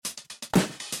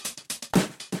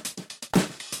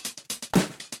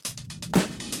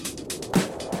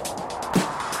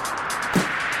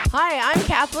Hi, I'm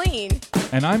Kathleen.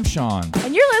 And I'm Sean.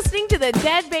 And you're listening to the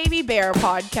Dead Baby Bear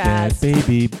podcast. Dead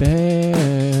Baby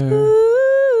Bear. Ooh.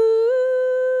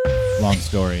 Long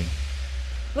story.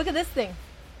 Look at this thing.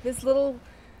 This little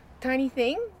tiny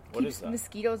thing What keeps is that?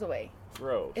 mosquitoes away.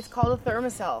 Gross. It's called a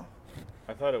thermocell.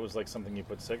 I thought it was like something you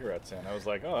put cigarettes in. I was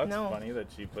like, oh, that's No. funny that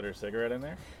she put her cigarette in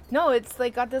there. No, it's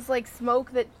like got this like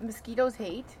smoke that mosquitoes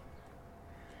hate.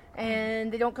 And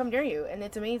they don't come near you. And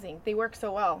it's amazing. They work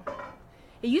so well.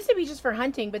 It used to be just for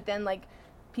hunting, but then like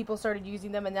people started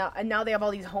using them, and now they have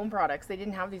all these home products. They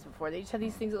didn't have these before. They just had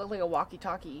these things that look like a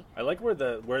walkie-talkie. I like where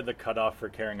the cutoff for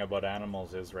caring about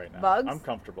animals is right now. Bugs? I'm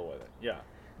comfortable with it. Yeah.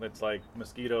 It's like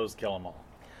mosquitoes kill them all.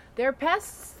 They're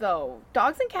pests, though.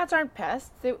 Dogs and cats aren't pests.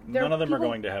 None of them are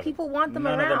going to heaven. People want them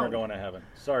None around. of them are going to heaven.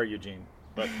 Sorry, Eugene,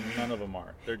 but none of them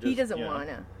are. They're just, He doesn't you know,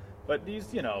 wanna. But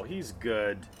he's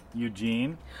good,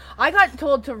 Eugene. I got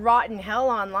told to rot in hell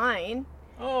online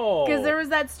Oh. because there was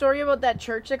that story about that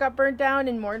church that got burnt down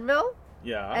in Mornville.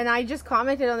 Yeah. And I just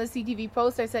commented on the CTV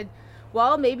post. I said,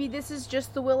 well, maybe this is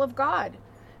just the will of God.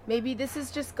 Maybe this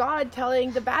is just God telling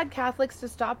the bad Catholics to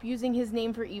stop using his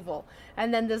name for evil.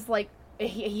 And then this, like,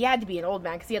 he had to be an old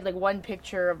man because he had, like, one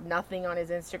picture of nothing on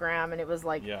his Instagram, and it was,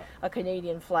 like, a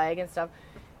Canadian flag and stuff.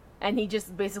 And he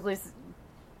just basically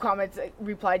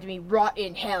replied to me, rot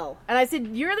in hell. And I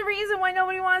said, you're the reason why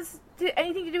nobody wants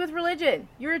anything to do with religion.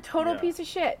 You're a total piece of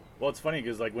shit. Well, it's funny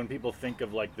because, like, when people think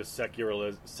of, like, the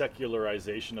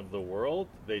secularization of the world,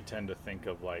 they tend to think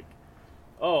of, like,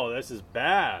 oh, this is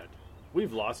bad.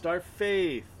 We've lost our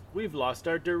faith. We've lost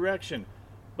our direction.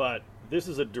 But this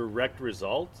is a direct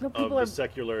result of the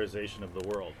secularization of the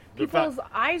world. People's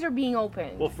eyes are being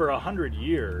opened. Well, for 100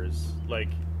 years, like,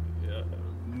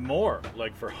 more,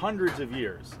 like, for hundreds of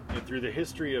years, through the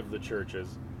history of the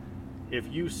churches, if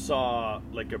you saw,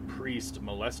 like, a priest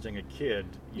molesting a kid,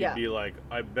 you'd be like,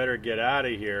 I better get out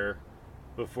of here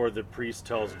before the priest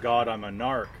tells God I'm a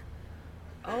narc.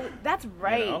 Oh, that's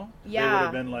right. You know? Yeah. They would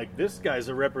have been like, this guy's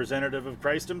a representative of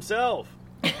Christ himself.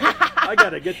 I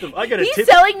gotta He's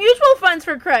selling mutual funds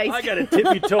for Christ. I gotta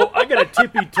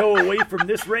tippy toe away from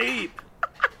this rape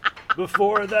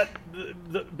before the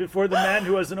man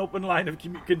who has an open line of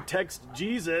can text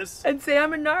Jesus and say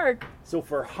I'm a narc. So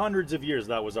for hundreds of years,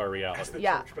 that was our reality. As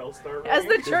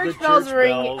the church bells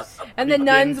ring, and the begin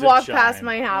nuns to walk chime. past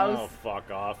my house. Oh, fuck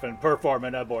off and perform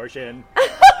an abortion.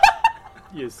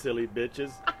 You silly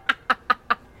bitches.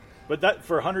 But that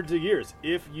for hundreds of years,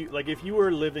 if you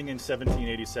were living in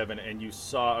 1787 and you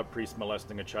saw a priest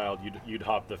molesting a child, you'd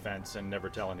hop the fence and never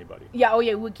tell anybody. Yeah,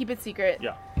 we'd keep it secret.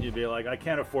 Yeah, you'd be like, I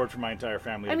can't afford for my entire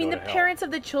family to I mean, go the to hell. parents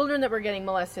of the children that were getting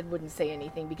molested wouldn't say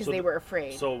anything because they were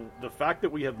afraid. So the fact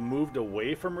that we have moved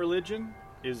away from religion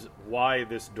is why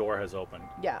this door has opened.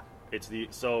 Yeah. It's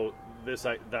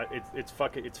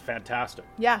fantastic.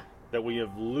 Yeah. That we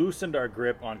have loosened our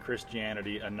grip on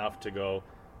Christianity enough to go,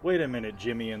 wait a minute,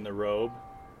 Jimmy in the robe.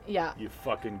 Yeah. You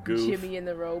fucking goof. Jimmy in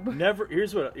the robe. Never.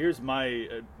 Here's my.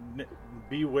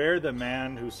 Beware the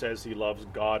man who says he loves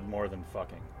God more than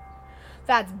fucking.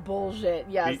 That's bullshit.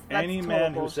 Yes. That's any total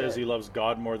man bullshit. who says he loves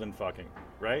God more than fucking,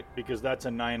 right? Because that's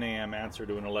a 9 a.m. answer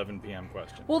to an 11 p.m.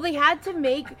 question. Well, they had to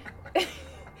make.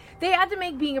 They had to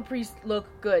make being a priest look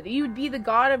good. You would be the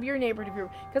god of your neighborhood,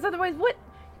 because otherwise,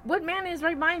 what man in his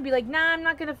right mind would be like, nah, I'm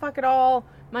not going to fuck it all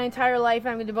my entire life.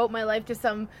 I'm going to devote my life to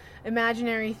some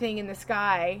imaginary thing in the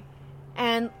sky.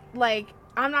 And, like,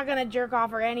 I'm not going to jerk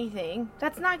off or anything.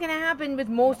 That's not going to happen with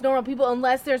most normal people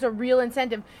unless there's a real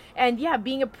incentive. And, yeah,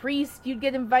 being a priest, you'd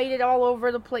get invited all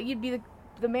over the place. You'd be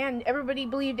the man. Everybody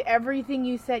believed everything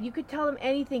you said. You could tell them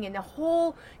anything, and the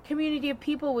whole community of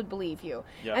people would believe you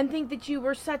and think that you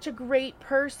were such a great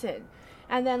person.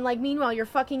 And then, like, meanwhile, you're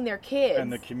fucking their kids.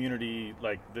 And the community,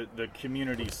 like, the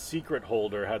community secret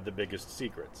holder had the biggest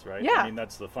secrets, right? Yeah. I mean,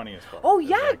 that's the funniest part. Oh,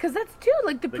 yeah, because that's, too,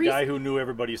 like, the priest... guy who knew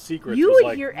everybody's secrets you was would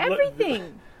like... hear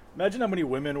everything. Imagine how many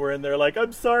women were in there like,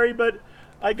 I'm sorry, but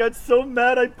I got so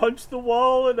mad I punched the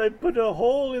wall and I put a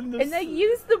hole in the... And they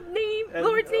used the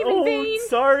Lord's name in vain.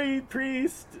 Sorry,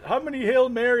 priest. How many Hail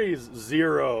Marys?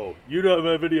 0. You don't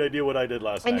have any idea what I did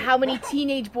last night. And how many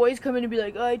teenage boys come in and be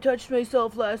like, I touched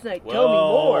myself last night. Tell me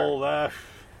more.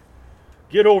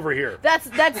 Get over here. That's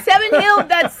 7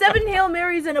 Hail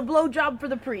Marys and a blowjob for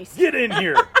the priest. Get in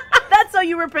here. That's how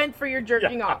you repent for your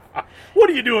jerking off. What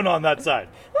are you doing on that side?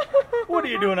 What are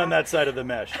you doing on that side of the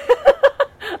mesh?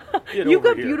 You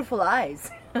got beautiful eyes.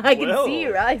 I can see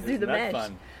your eyes through the mesh.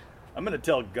 Fun? I'm going to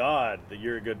tell God that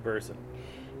you're a good person.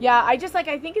 Yeah, I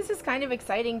think it's just kind of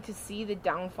exciting to see the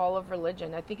downfall of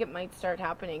religion. I think it might start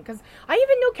happening. Because I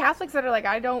even know Catholics that are like,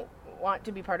 I don't want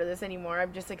to be part of this anymore.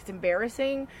 I'm just like, it's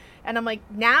embarrassing. And I'm like,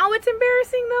 now it's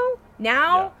embarrassing though?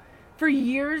 Now? Yeah. for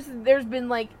years there's been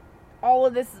like all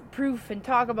of this proof and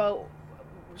talk about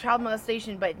child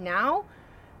molestation, but now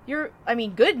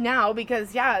good now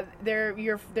because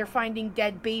they're finding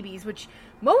dead babies, which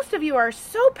most of you are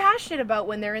so passionate about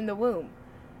when they're in the womb.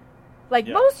 Like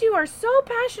most of you are so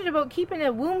passionate about keeping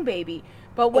a womb baby,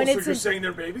 but when so you're saying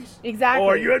they're babies? Exactly.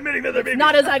 Or are you admitting that they're babies?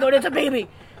 Not a zygote, it's a baby.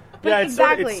 But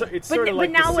exactly. It's sort of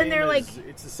like now when they're like,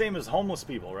 it's the same as homeless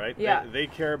people, right? Yeah. They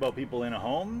care about people in a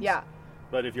home. Yeah.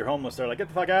 But if you're homeless, they're like, get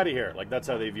the fuck out of here. Like, that's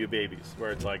how they view babies.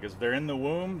 Where it's like, if they're in the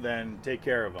womb, then take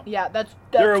care of them. Yeah, that's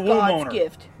they're a womb God's owner.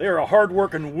 gift. They're a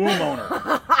hard-working womb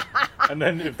owner. And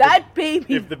then if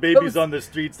the baby's on the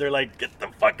streets, they're like, get the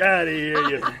fuck out of here,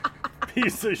 you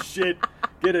piece of shit.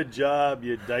 Get a job,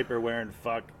 you diaper-wearing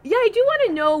fuck. Yeah, I do want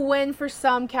to know when, for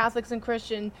some Catholics and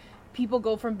Christian, people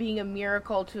go from being a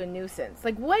miracle to a nuisance.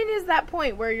 Like, when is that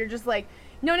point where you're just like,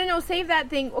 no, save that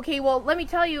thing. Okay, well, let me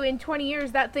tell you, in 20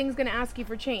 years, that thing's going to ask you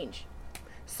for change.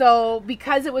 So,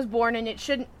 because it was born, and it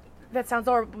shouldn't, that sounds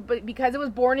horrible, but because it was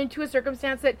born into a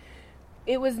circumstance that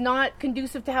it was not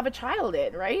conducive to have a child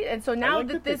in, right? And so now I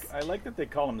like that they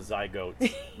call them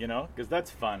zygotes, because that's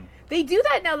fun. They do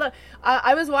that now.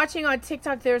 I was watching on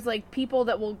TikTok, there's like people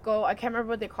that will go, I can't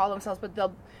remember what they call themselves, but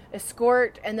they'll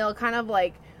escort and they'll kind of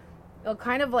like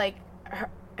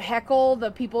heckle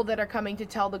the people that are coming to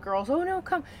tell the girls, oh no,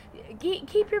 come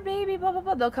keep your baby, blah blah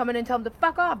blah. They'll come in and tell them to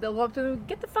fuck off. They'll go up to them,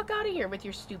 get the fuck out of here with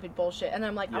your stupid bullshit. And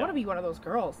I'm like, I want to be one of those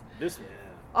girls.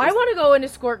 I want to go and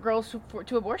escort girls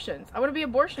to abortions. I want to be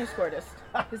abortion escortist.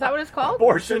 Is that what it's called?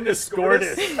 Abortion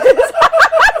escortist. Is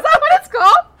that what it's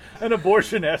called? An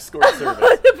abortion escort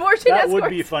service. That would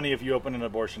be funny if you opened an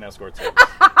abortion escort service.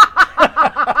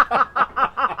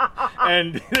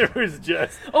 And there was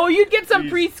just... Oh, you'd get some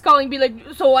priests calling, be like,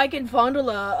 so I can fondle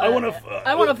I want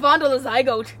to fondle a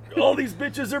zygote. All these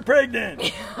bitches are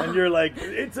pregnant. And you're like,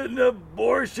 it's an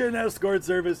abortion escort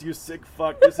service, you sick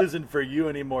fuck. This isn't for you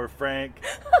anymore, Frank.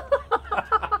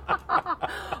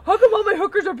 How come all my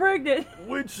hookers are pregnent?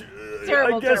 Which,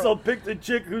 terrible, I guess I'll pick the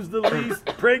chick who's the least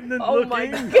pregnant looking. Oh my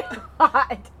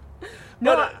God.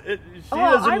 No, she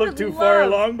doesn't look too far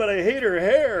along, but I hate her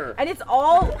hair. And it's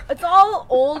all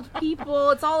old people.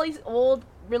 It's all these old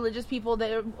religious people that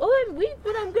are, I'm weak,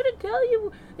 but I'm going to tell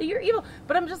you that you're evil.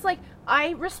 But I'm just like,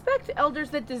 I respect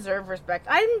elders that deserve respect.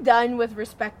 I'm done with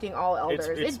respecting all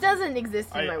elders. It doesn't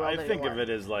exist in my world anymore. I think of it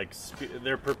as like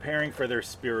they're preparing for their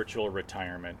spiritual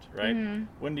retirement, right? Mm-hmm.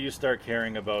 When do you start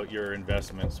caring about your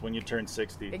investments? When you turn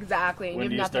 60. Exactly. When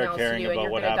do you start caring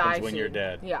about what happens when you're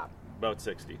dead? Yeah. About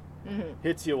 60. Mm-hmm.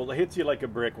 Hits you like a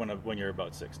brick when you're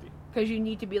about 60. Because you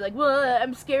need to be like, well,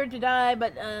 I'm scared to die,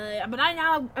 but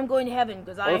I'm going to heaven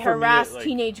because I harass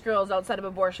teenage girls outside of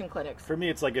abortion clinics. For me,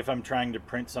 it's like if I'm trying to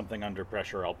print something under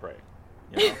pressure, I'll pray.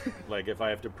 Like if I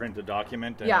have to print a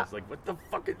document and it's like, what the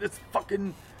fuck is this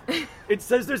fucking... It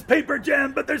says there's paper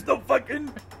jam, but there's no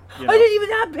fucking... I didn't even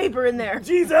have paper in there.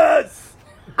 Jesus!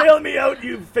 Bail me out,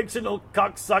 you fictional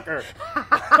cocksucker.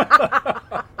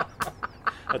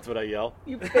 That's what I yell.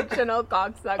 You fictional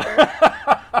cocksucker.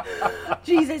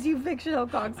 Jesus, you fictional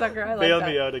cocksucker. I like Bail that.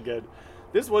 me out again.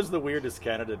 This was the weirdest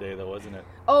Canada Day, though, wasn't it?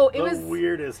 Oh, it was the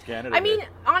weirdest Canada Day. I mean,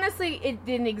 honestly, it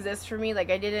didn't exist for me.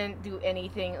 Like, I didn't do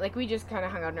anything. Like, we just kind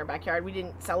of hung out in our backyard. We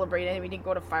didn't celebrate anything. We didn't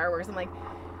go to fireworks. I'm like...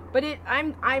 But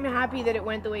I'm happy that it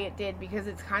went the way it did because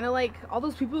it's kind of like all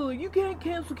those people are like, you can't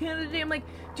cancel Canada Day. I'm like,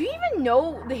 do you even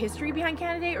know the history behind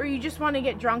Canada Day, or you just want to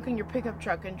get drunk in your pickup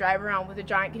truck and drive around with a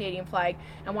giant Canadian flag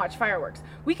and watch fireworks?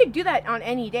 We could do that on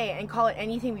any day and call it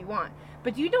anything we want.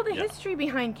 But do you know the history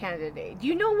behind Canada Day? Do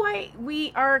you know why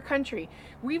we are a country?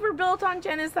 We were built on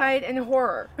genocide and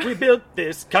horror. We built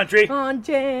this country on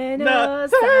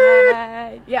genocide.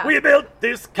 Yeah. We built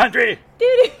this country.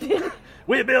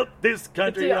 We built this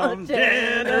country on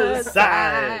genocide.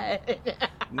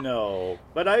 No,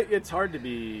 but it's hard to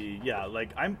be. Yeah,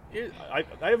 like I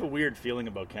have a weird feeling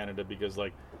about Canada because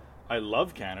like I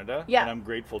love Canada and I'm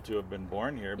grateful to have been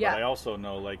born here. But I also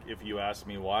know like if you asked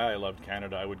me why I loved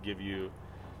Canada, I would give you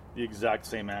the exact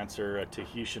same answer a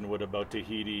Tahitian would about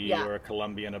Tahiti or a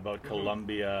Colombian about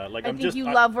Colombia. Like I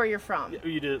love where you're from.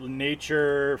 You did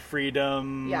nature,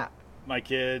 freedom. Yeah, my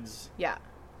kids. Yeah.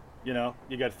 You know,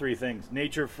 you got three things: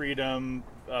 nature, freedom,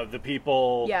 the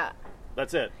people. Yeah,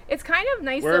 that's it. It's kind of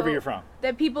nice wherever you're from.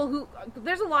 That people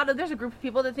there's a group of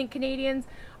people that think Canadians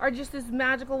are just this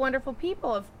magical, wonderful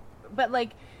people. But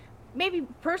like, maybe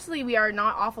personally we are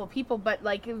not awful people, but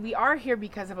like we are here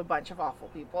because of a bunch of awful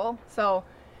people. So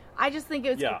I just think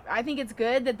I think it's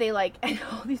good that they like, and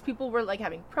all these people were like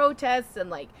having protests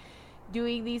and like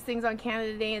doing these things on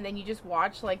Canada Day, and then you just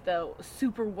watch like the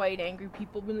super white angry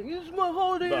people be like, "This is my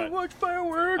holiday, I But, watch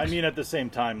fireworks." I mean, at the same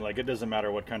time, like, it doesn't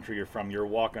matter what country you're from, you're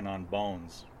walking on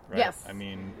bones, right? Yes. I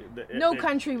mean, no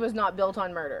country was not built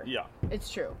on murder. Yeah. It's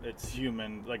true. It's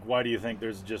human. Like, why do you think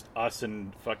there's just us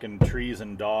and fucking trees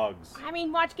and dogs? I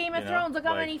mean, watch Game of You know, Thrones. Look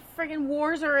how like- many friggin'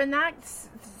 wars are in that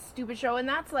stupid show, and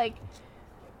that's like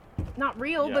not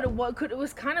real, Yeah. but it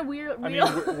was kind of weird. I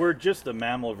Real. mean, we're just the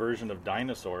mammal version of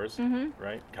dinosaurs, Mhm.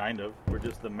 right? Kind of. We're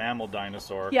just the mammal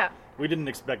dinosaur. Yeah. We didn't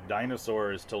expect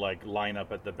dinosaurs to, like, line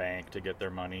up at the bank to get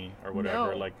their money or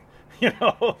whatever. No. Like,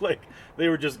 like, they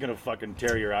were just going to fucking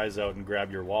tear your eyes out and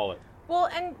grab your wallet. Well,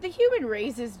 and the human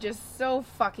race is just so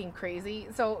fucking crazy.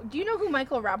 So, do you know who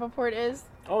Michael Rappaport is?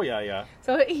 Oh, yeah.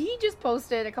 So, he just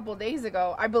posted a couple days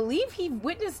ago. I believe he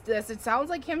witnessed this. It sounds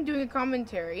like him doing a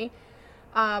commentary.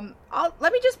 Let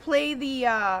me just play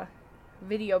the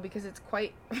video because it's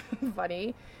quite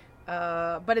funny.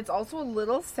 But it's also a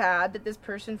little sad that this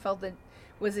person felt that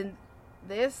was in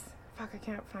this. Fuck, I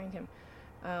can't find him.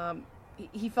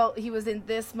 He felt he was in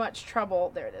this much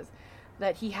trouble. There it is.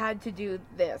 That he had to do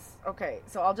this. Okay,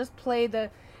 so I'll just play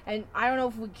and I don't know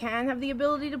if we can have the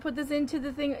ability to put this into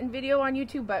the thing in video on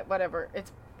YouTube, but whatever.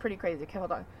 It's pretty crazy. Okay,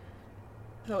 hold on.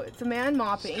 So it's a man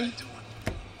mopping. What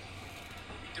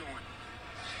you doing?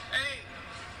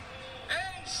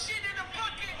 Hey, shit in the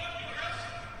bucket.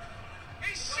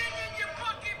 Hey, shit in your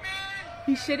bucket, man.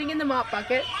 He's shitting in the mop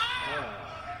bucket.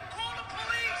 Call the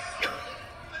police.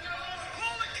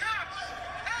 Call the cops.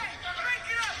 Hey, break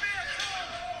it up,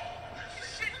 man.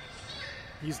 Shit.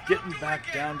 He's getting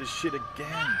back down to shit again.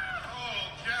 Oh,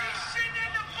 God. Shit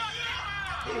in the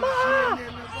bucket. Mom!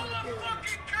 Call the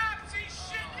fucking cops. He's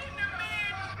shitting in the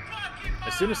man's bucket,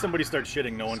 As soon as somebody starts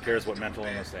shitting, no one cares what mental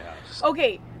illness they have.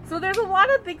 Okay, so there's a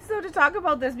lot of things though to talk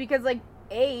about this because like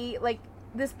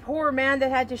this poor man that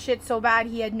had to shit so bad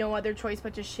he had no other choice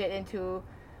but to shit into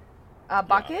a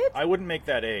bucket. Yeah, I wouldn't make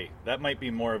that A. That might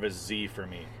be more of a Z for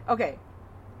me. Okay.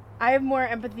 I have more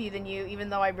empathy than you, even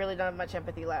though I really don't have much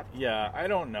empathy left. Yeah, I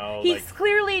don't know. He's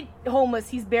clearly homeless.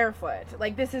 He's barefoot.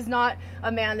 Like, this is not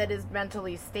a man that is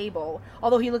mentally stable.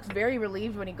 Although he looks very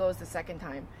relieved when he goes the second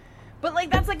time. But,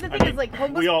 like, that's, like, the thing is, like,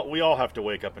 homeless... we all have to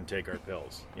wake up and take our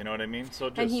pills. You know what I mean? So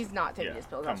just, And he's not taking his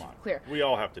pills. Come That's on. clear. We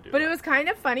all have to do But that. it was kind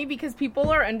of funny because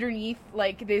people are underneath,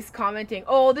 like, this commenting,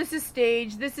 oh, this is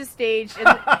staged,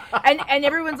 and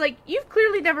everyone's like, you've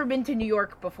clearly never been to New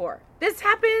York before. This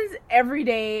happens every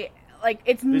day. Like,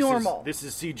 it's normal. This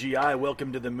is CGI.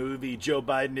 Welcome to the movie. Joe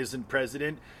Biden isn't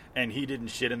president, and he didn't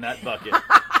shit in that bucket.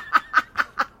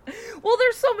 Well,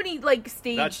 there's so many, like,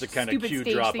 That's the kind of stupid cue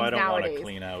stage drop things I don't want nowadays. to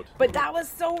clean out. But that was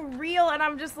so real, and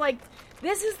I'm just like,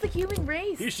 this is the human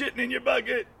race. He's shitting in your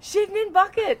bucket. Shitting in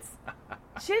buckets.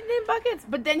 Shitting in buckets.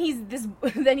 But then he's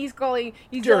calling,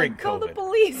 During like, call the COVID.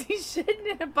 police. He's shitting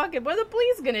in a bucket. What are the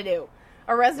police gonna do?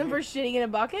 Arrest him for shitting in a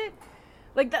bucket?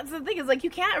 Like, that's the thing, is like,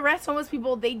 you can't arrest homeless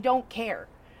people, they don't care.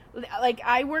 Like,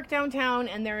 I work downtown,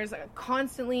 and there is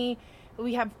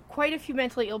we have quite a few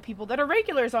mentally ill people that are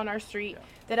regulars on our street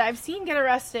that I've seen get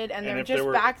arrested, and they're if just they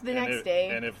were- back the and next if- day.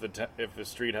 And if the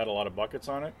street had a lot of buckets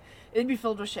on it, It'd be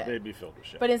filled with shit. they'd be filled with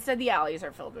shit. But instead, the alleys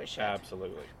are filled with shit.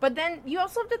 Absolutely. But then you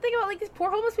also have to think about, like, these poor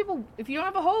homeless people. If you don't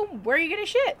have a home, where are you gonna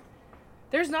shit?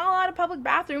 There's not a lot of public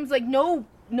bathrooms. Like, no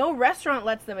restaurant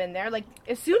lets them in there. Like,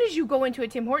 as soon as you go into a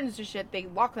Tim Hortons to shit, they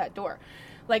lock that door.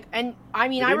 Like, and I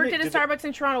mean, I worked at a Starbucks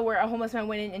in Toronto where a homeless man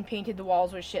went in and painted the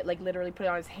walls with shit, like, literally put it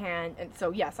on his hand. And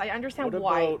so, yes, I understand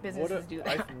why businesses do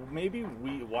that.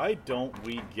 Why don't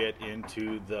we get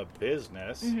into the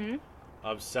business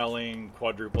of selling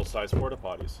quadruple-sized porta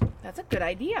potties? That's a good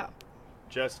idea.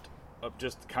 Just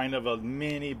kind of a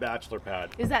mini bachelor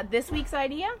pad. Is that this week's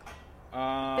idea?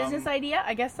 Business idea?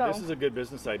 I guess so. This is a good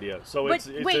business idea. So But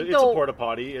it's wait, a though- porta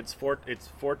potty. It's four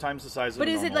times the size of But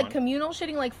a is it normal like one. communal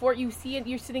shitting? Like, you see it,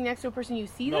 you're sitting next to a person, you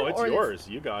see them? No, it's or yours.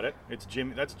 You got it. It's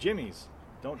Jimmy. That's Jimmy's.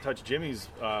 Don't touch Jimmy's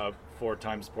 4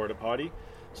 times porta potty.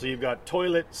 So you've got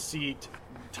toilet, seat,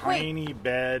 tiny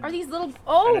bed, Are these little... and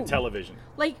Oh! a television.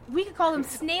 Like, we could call them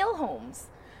snail homes.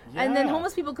 And then Yeah.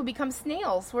 homeless people could become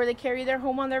snails where they carry their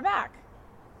home on their back.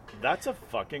 That's a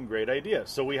fucking great idea.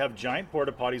 So we have giant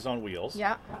porta potties on wheels.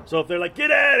 Yeah. So if they're like, get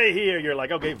out of here, you're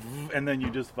like, okay, and then you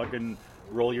just fucking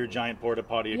roll your giant porta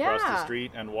potty across the Yeah.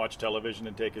 street and watch television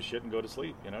and take a shit and go to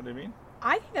sleep. You know what I mean?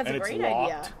 I think that's and a it's great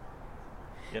locked. idea.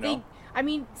 You know? I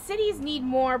mean, cities need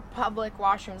more public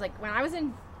washrooms. Like, when I was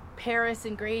in Paris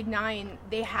in grade 9,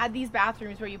 they had these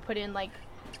bathrooms where you put in, like,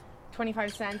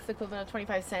 25 cents, the equivalent of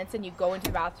 25 cents, and you go into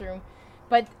the bathroom.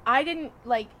 But I didn't,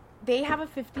 like, they have a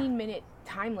 15-minute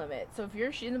time limit. So if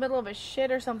you're in the middle of a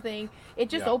shit or something, it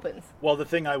just opens. Well, the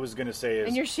thing I was going to say is...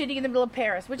 And you're shitting in the middle of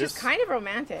Paris, which is kind of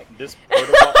romantic. This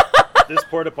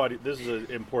porta potty, this is an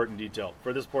important detail.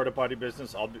 For this porta potty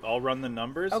business, I'll run the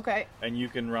numbers. Okay. And you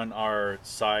can run our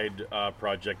side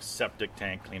project septic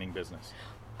tank cleaning business.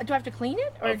 Do I have to clean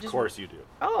it? Or Of course you do.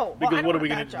 Oh, Because what are we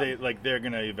going to do? They're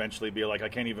going to eventually be like, I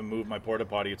can't even move my porta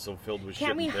potty. It's so filled with shit.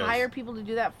 Can't we and piss. hire people to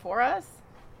do that for us?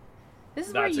 This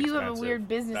is That's where you expensive. have a weird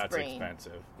business That's brain.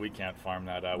 expensive. We can't farm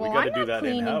that out. Well, we got to I'm do not that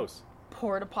cleaning in-house.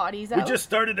 Porta potties We out. just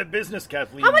started a business,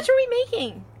 Kathleen. How much are we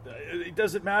making? It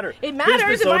doesn't matter. It matters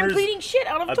Business if I'm owners- cleaning shit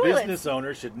out of A toilets. business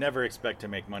owner should never expect to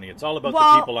make money. It's all about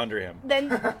Well, the people under him. Then,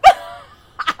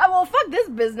 well, fuck this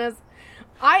business.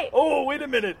 Oh, wait a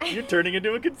minute. You're turning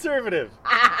into a conservative.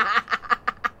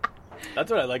 That's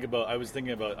what I like about... I was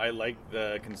thinking about... I like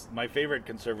my favorite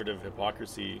conservative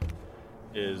hypocrisy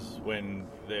is when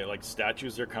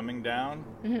statues are coming down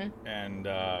and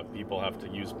people have to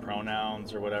use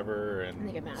pronouns or whatever and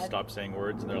they get mad. stop saying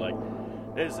words and they're like,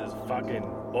 this is fucking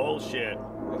bullshit.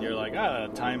 And you're like,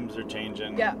 times are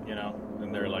changing. Yeah. You know?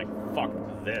 And they're like, fuck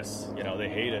this. You know, they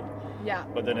hate it. Yeah.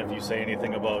 But then if you say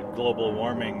anything about global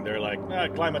warming, they're like,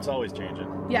 climate's always changing.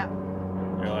 Yeah.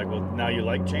 You're like, well, now you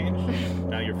like change?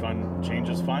 Now you're fun. Change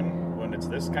is fun when it's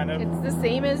this kind of... It's the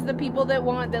same as the people that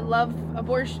love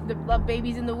abortion, that love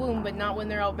babies in the womb, but not when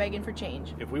they're out begging for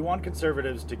change. If we want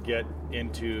conservatives to get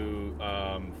into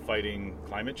fighting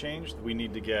climate change, we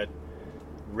need to get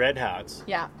red hats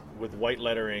Yeah. with white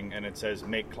lettering and it says,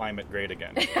 make climate great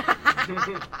again.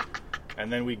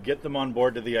 And then we get them on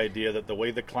board to the idea that the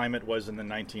way the climate was in the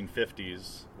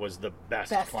 1950s was the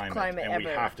best climate and we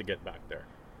ever. have to get back there.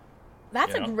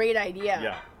 That's You know? a great idea.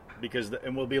 Yeah, because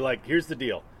and we'll be like, here's the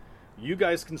deal: you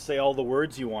guys can say all the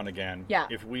words you want again. Yeah.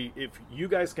 If you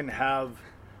guys can have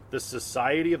the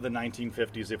society of the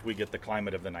 1950s, if we get the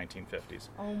climate of the 1950s.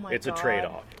 Oh my it's God. a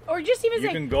trade-off. Or just even You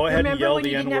say, can go ahead and remember yell when the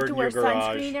you didn't have N-word to in wear your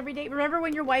garage. sunscreen every day? Remember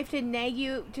when your wife didn't nag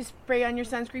you to spray on your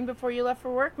sunscreen before you left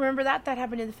for work? Remember that? That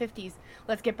happened in the 50s.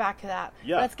 Let's get back to that.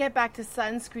 Yeah. Let's get back to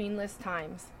sunscreenless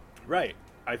times. Right.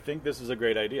 I think this is a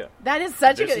great idea. That is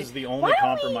such a good... This is the only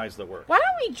compromise that works. Why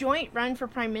don't we joint run for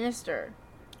prime minister?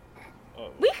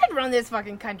 We could run this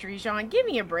fucking country, Sean. Give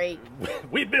me a break.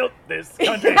 We built this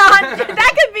country.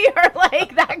 that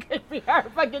could be our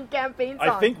fucking campaign song.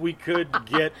 I think we could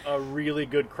get a really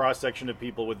good cross-section of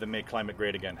people with the Make Climate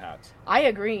Great Again hats. I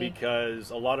agree. Because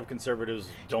a lot of conservatives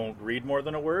don't read more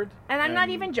than a word. And I'm not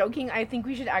even joking. I think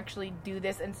we should actually do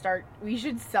this and we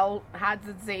should sell hats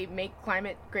that say Make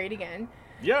Climate Great Again.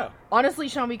 Yeah. Honestly,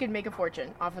 Sean, we could make a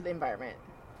fortune off of the environment.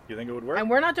 You think it would work? And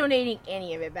we're not donating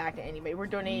any of it back to anybody. We're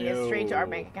donating it straight to our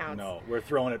bank accounts. No, we're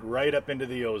throwing it right up into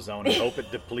the ozone and hope it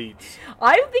depletes.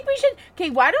 I think we should...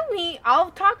 Okay, why don't we... I'm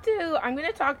going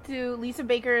to talk to Lisa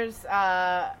Baker's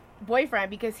boyfriend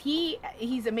because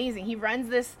he's amazing. He runs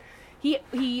this... He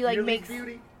like Beer makes... League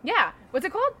Beauty. Yeah. What's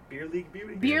it called? Beer League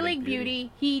Beauty. Beer League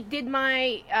Beauty. He did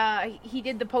he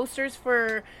did the posters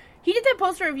for... He did that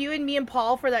poster of you and me and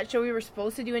Paul for that show we were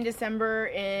supposed to do in December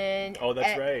in... Oh,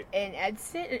 that's right. In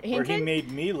Edson, Hinton? Where he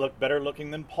made me look better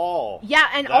looking than Paul. Yeah,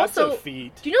 and That's also... a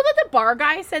feat. Do you know that the bar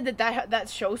guy said that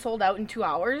show sold out in 2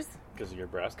 hours? Because of your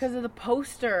breasts? Because of the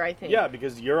poster, I think. Yeah,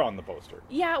 because you're on the poster.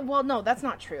 Yeah, well, no, that's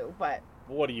not true, but...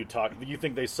 What are you talking? You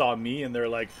think they saw me and they're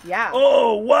like, Yeah.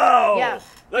 oh, wow. Yeah.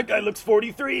 That guy looks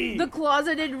 43. The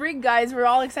closeted rig guys were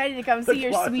all excited to come see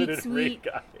your closeted sweet rig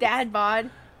guys. dad bod.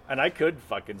 And I could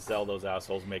fucking sell those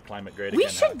assholes, Make Climate Great We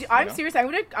Again. should. hats, I'm you know? serious.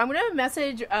 I'm gonna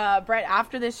message Brett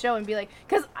after this show and be like,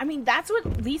 because I mean that's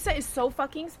what Lisa is so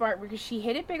fucking smart because she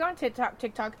hit it big on TikTok.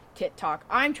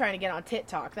 I'm trying to get on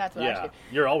TitTok. That's what I Yeah, should.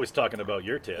 you're always talking about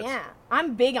your tits. Yeah,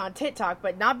 I'm big on TikTok,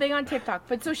 but not big on TikTok.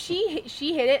 But so she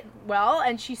hit it well,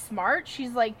 and she's smart.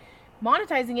 She's like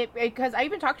monetizing it because I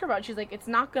even talked to her about it. She's like, it's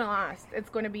not gonna last.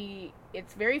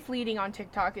 It's very fleeting on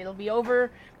TikTok. It'll be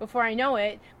over before I know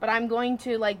it. But I'm going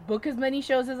to like book as many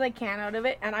shows as I can out of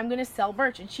it, and I'm gonna sell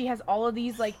merch. And she has all of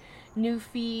these like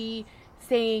Newfie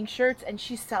saying shirts, and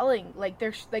she's selling like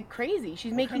they're like crazy.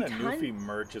 She's making What kind of Newfie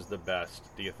merch is the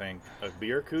best? Do you think a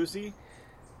beer koozie?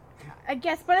 I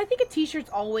guess, but I think a t-shirt's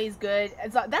always good.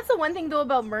 That's the one thing though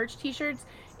about merch t-shirts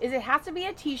is it has to be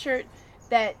a t-shirt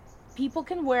that people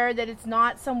can wear, that it's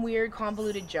not some weird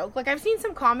convoluted joke. Like I've seen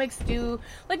some comics do,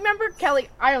 like remember Kelly,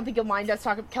 I don't think you'll mind us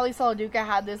talking, Kelly Saladuca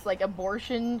had this like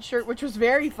abortion shirt which was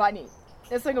very funny.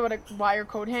 It's like about a wire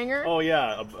coat hanger. Oh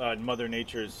yeah, Mother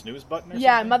Nature's snooze button or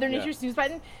Yeah, something? Mother Nature's snooze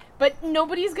button. But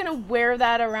nobody's gonna wear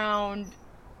that around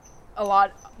a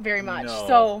lot very much. No.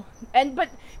 So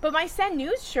but my Send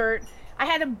News shirt, I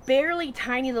had a barely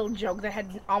tiny little joke that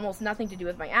had almost nothing to do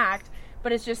with my act.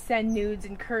 but it's just send nudes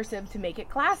in cursive to make it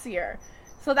classier.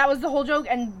 So that was the whole joke,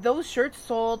 and those shirts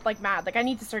sold like mad. Like, I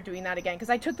need to start doing that again,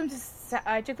 because I took them to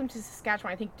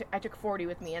Saskatchewan. I think I took 40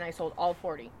 with me, and I sold all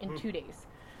 40 in 2 days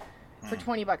for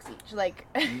 $20 each. Like,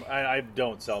 I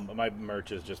don't sell. My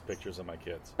merch is just pictures of my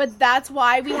kids. but that's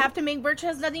why we have to make merch. It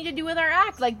has nothing to do with our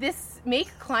act. Like, this Make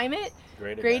Climate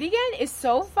Great again is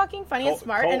so fucking funny and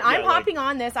smart, and I'm hopping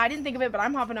on this. I didn't think of it, but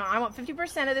I'm hopping on. I want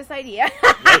 50% of this idea.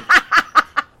 Like,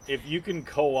 if you can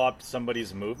co-opt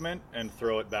somebody's movement and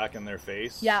throw it back in their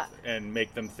face and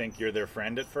make them think you're their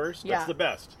friend at first, that's the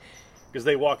best. Because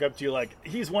they walk up to you like,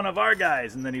 he's one of our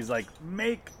guys, and then he's like,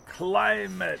 make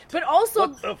climate. But also,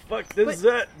 what the fuck does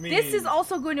that mean? This is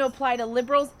also going to apply to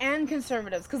liberals and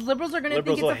conservatives, because liberals are going to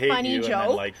think it's a funny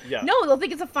joke. No, they'll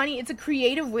think it's a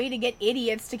creative way to get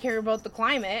idiots to care about the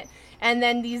climate, and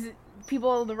then these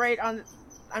people, the right on.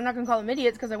 I'm not going to call them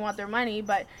idiots because I want their money,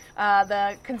 but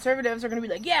the conservatives are going to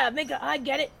be like, yeah, I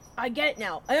get it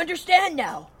now. I understand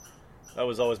now. That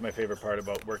was always my favorite part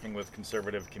about working with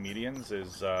conservative comedians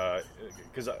is,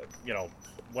 because,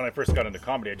 when I first got into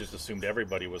comedy, I just assumed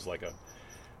everybody was like a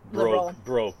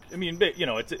broke. I mean,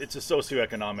 it's a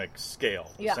socioeconomic scale,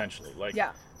 essentially. Like,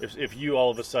 if you all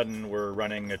of a sudden were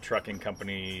running a trucking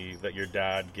company that your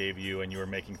dad gave you and you were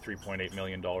making $3.8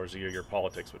 million a year, your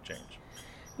politics would change.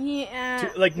 Yeah.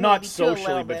 Not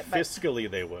socially, but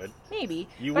fiscally they would. Maybe.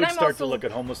 You would start to look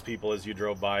at homeless people as you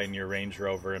drove by in your Range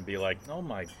Rover and be like, oh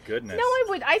my goodness. No, I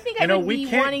would. I think I would be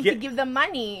wanting to give them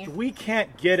money. We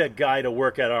can't get a guy to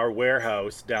work at our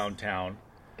warehouse downtown,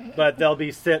 but they'll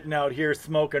be sitting out here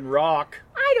smoking rock.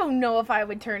 I don't know if I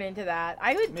would turn into that.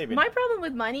 I would. Maybe my problem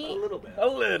with money. A little bit. A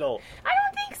little. I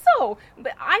don't think so.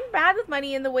 But I'm bad with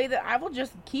money in the way that I will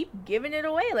just keep giving it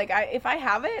away. Like, if I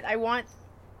have it, I want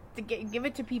to give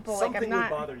it to people. Something like, I'm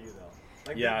not. would bother you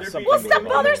though. Like, stuff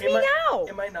bothers me now.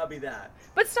 It might not be that.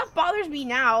 But stuff bothers me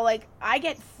now. Like, I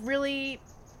get really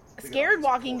scared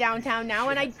walking downtown now,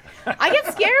 and I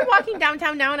get scared walking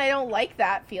downtown now, and I don't like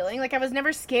that feeling. Like, I was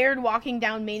never scared walking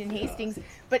down Main and Hastings,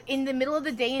 but in the middle of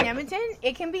the day in Edmonton,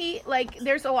 it can be like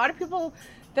there's a lot of people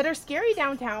that are scary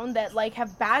downtown that like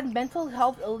have bad mental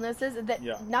health illnesses that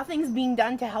nothing's being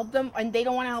done to help them, and they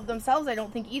don't want to help themselves. I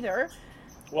don't think either.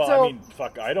 Well, so, I mean,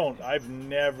 fuck, I've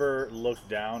never looked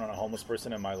down on a homeless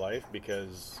person in my life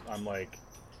because I'm like,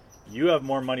 you have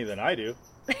more money than I do.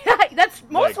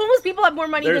 Most homeless people have more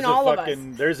money than all of us.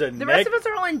 The rest of us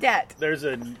are all in debt. There's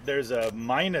a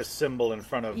minus symbol in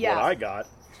front of what I got.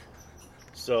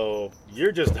 So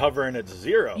you're just hovering at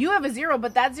zero. You have a zero,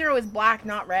 but that zero is black,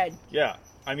 not red. Yeah.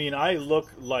 I mean, I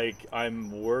look like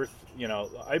I'm worth,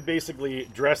 I basically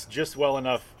dress just well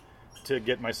enough to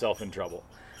get myself in trouble.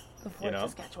 Before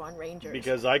Saskatchewan Rangers.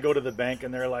 Because I go to the bank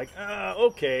and they're like,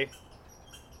 okay.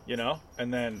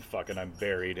 And then fucking I'm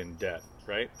buried in debt,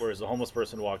 right? Whereas the homeless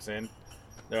person walks in,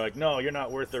 they're like, no, you're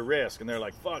not worth the risk. And they're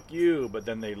like, fuck you. But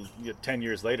then 10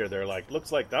 years later, they're like,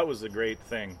 looks like that was a great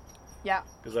thing. Yeah.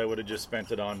 Because I would have just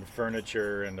spent it on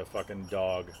furniture and a fucking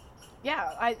dog.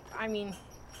 Yeah, I mean,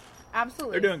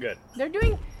 absolutely. They're doing good. They're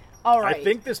doing all right. I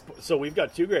think so we've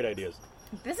got two great ideas.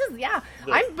 This is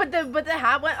but the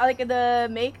hat one, like the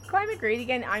Make Climate Great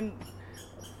Again, I'm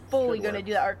fully going to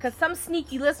do that, because some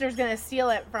sneaky listener's going to steal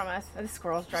it from us. And the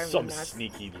squirrel's driving me nuts. Some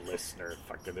sneaky listener.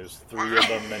 Fuck, there's 3 of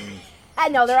them, and I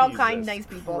know they're all kind, nice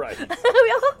people. Right. We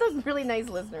all have those really nice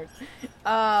listeners.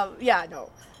 No.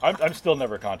 I'm still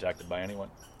never contacted by anyone.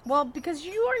 Well, because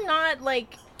you are not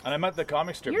like. And I'm at the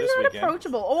comic strip this weekend. You're not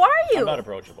approachable. Oh, are you? I'm not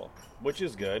approachable, which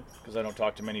is good because I don't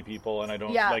talk to many people, and I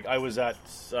don't like. I was at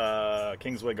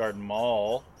Kingsway Garden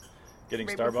Mall getting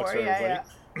Starbucks for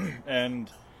everybody, and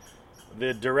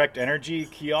the Direct Energy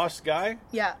kiosk guy.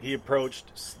 Yeah. He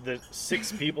approached the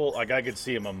 6 people. Like, I could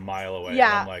see him a mile away.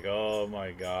 Yeah. And I'm like, oh my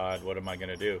god, what am I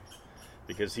gonna do?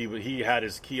 Because he had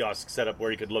his kiosk set up where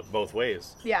he could look both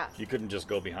ways. Yeah. You couldn't just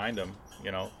go behind him,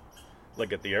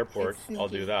 Like at the airport, I'll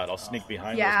do that. I'll sneak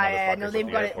behind those motherfuckers. Yeah, no,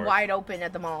 they've got it wide open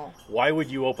at the mall. Why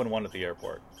would you open one at the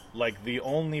airport? Like, the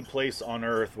only place on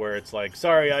earth where it's like,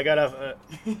 sorry, I gotta...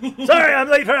 sorry, I'm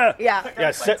late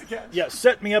for...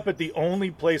 Set me up at the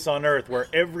only place on earth where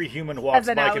every human walks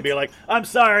by can be like, I'm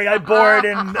sorry, I bored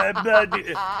and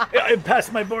I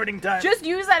passed my boarding time. Just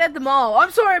use that at the mall.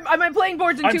 I'm sorry, my plane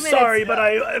boards in 2 minutes. I'm sorry, but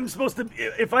I'm supposed to...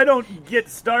 If I don't get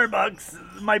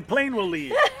Starbucks, my plane will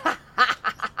leave.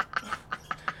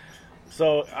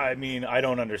 So, I mean, I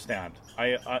don't understand.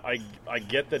 I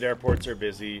get that airports are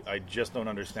busy. I just don't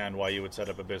understand why you would set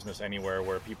up a business anywhere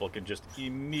where people can just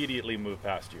immediately move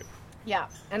past you. Yeah.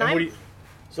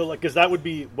 Because that would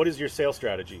be, what is your sales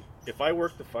strategy? If I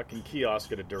work the fucking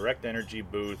kiosk at a Direct Energy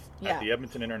booth at the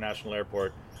Edmonton International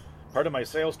Airport, part of my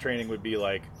sales training would be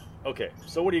like, okay,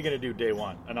 so what are you going to do day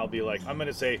one? And I'll be like, I'm going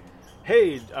to say,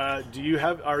 hey,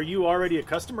 are you already a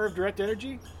customer of Direct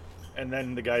Energy? And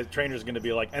then the trainer's going to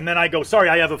be like, and then I go, sorry,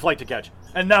 I have a flight to catch.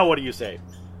 And now what do you say?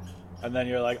 And then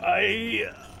you're like,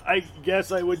 I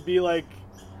guess I would be like,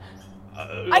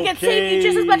 I can save you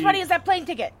just as much money as that plane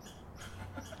ticket.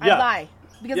 Yeah. I lie.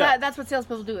 Because Yeah. that's what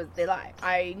salespeople do, is they lie.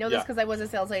 I know this Yeah. because I was a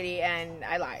sales lady, and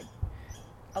I lied.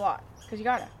 A lot. Because you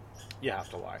gotta. You have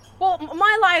to lie. Well,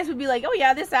 my lies would be like, oh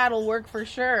yeah, this ad will work for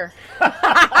sure.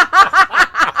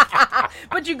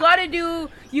 But you gotta do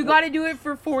it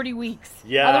for 40 weeks.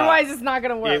 Yeah. Otherwise, it's not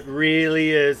gonna work. It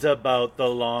really is about the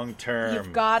long term.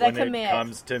 You've gotta when commit. it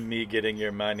comes to me getting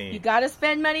your money. You gotta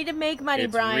spend money to make money,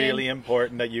 It's Brian. really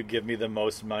important that you give me the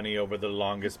most money over the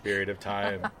longest period of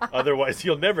time. Otherwise,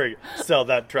 you'll never sell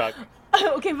that truck.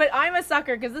 Okay, but I'm a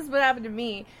sucker because this is what happened to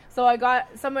me. So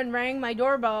someone rang my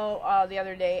doorbell the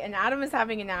other day, and Adam is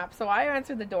having a nap. So I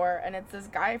answered the door, and it's this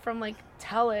guy from like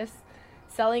TELUS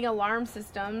selling alarm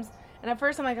systems. And at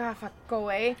first I'm like, oh, fuck, go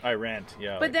away. I rant,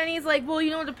 yeah. But then he's like, well, you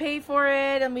don't have to pay for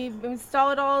it, and we install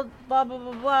it all, blah, blah,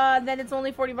 blah, blah. And then it's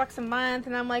only $40 a month.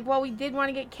 And I'm like, well, we did want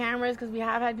to get cameras because we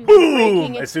have had people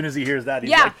breaking Boom! it. As soon as he hears that,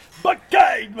 he's Yeah. like,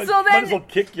 Buckeye! So Might then- as well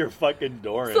kick your fucking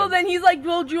door in. So then he's like,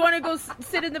 well, do you want to go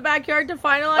sit in the backyard to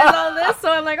finalize all this? So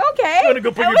I'm like, okay. You want to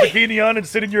go put your bikini on and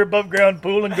sit in your above ground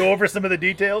pool and go over some of the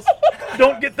details?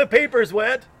 Don't get the papers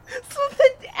wet. So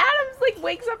then Adam's like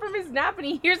wakes up from his nap and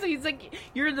he hears it. He's like,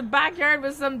 you're in the backyard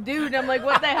with some dude. And I'm like,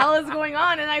 what the hell is going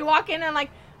on? And I walk in and I'm like,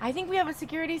 I think we have a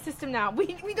security system now. We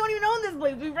don't even own this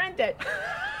place. We rent it.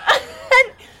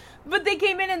 But they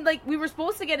came in and like we were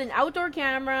supposed to get an outdoor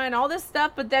camera and all this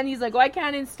stuff. But then he's like, well, I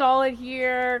can't install it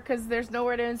here because there's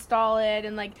nowhere to install it.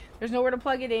 And like there's nowhere to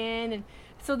plug it in. And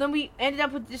so then we ended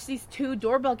up with just these 2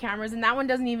 doorbell cameras. And that one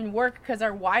doesn't even work because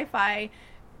our Wi-Fi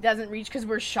doesn't reach because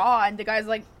we're Shaw. And the guy's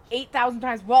like, 8,000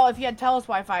 times. Well, if you had TELUS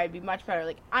Wi-Fi, it'd be much better.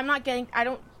 Like, I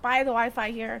don't buy the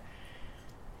Wi-Fi here.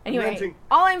 Anyway, Renting.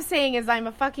 all I'm saying is I'm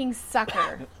a fucking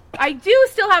sucker. I do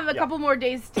still have a Yeah. couple more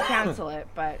days to cancel it,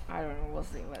 but I don't know. We'll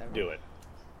see. Whatever. Do it.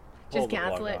 Just Pull the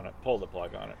cancel plug it. on Pull the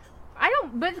plug on it. I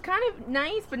don't. But it's kind of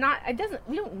nice, but not. It doesn't.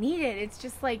 We don't need it. It's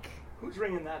just like Who's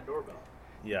ringing that doorbell?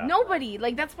 Yeah. nobody.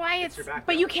 Like that's why it's. your backyard.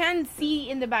 But you can see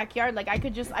in the backyard. Like I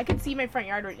could see my front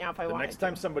yard right now if I The wanted. next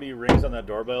time somebody rings on that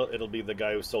doorbell, it'll be the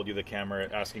guy who sold you the camera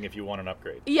asking if you want an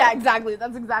upgrade. Yeah, exactly.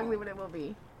 That's exactly what it will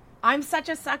be. I'm such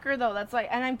a sucker though. That's like,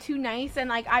 and I'm too nice, and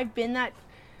like I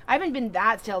haven't been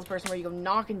that salesperson where you go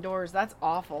knocking doors. That's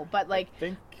awful. But like, I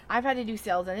think I've had to do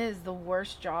sales, and it is the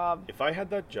worst job. if I had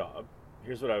that job,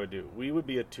 here's what I would do. We would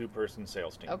be a 2-person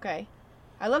sales team. Okay,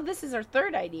 I love this. Is our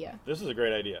third idea. This is a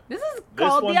great idea. This is This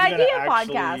called the one's gonna Idea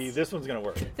actually- Podcast. This one's going to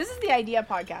work. This is the Idea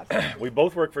Podcast. We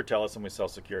both work for TELUS and we sell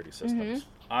security systems.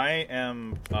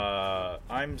 Mm-hmm.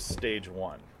 I'm stage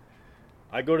 1.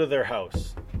 I go to their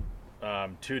house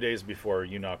 2 days before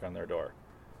you knock on their door,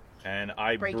 and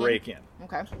I break in.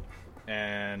 Okay.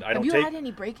 And I Have don't you take. had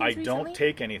any break-ins I recently? don't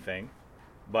take anything,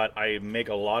 but I make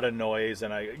a lot of noise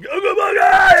and And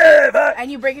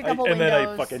you break a couple and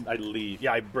windows. then I leave.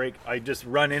 Yeah, I just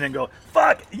run in and go,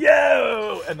 fuck you!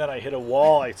 And then I hit a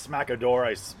wall, I smack a door,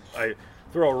 I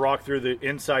throw a rock through the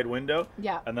inside window,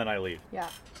 Yeah. and then I leave. Yeah.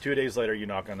 2 days later, you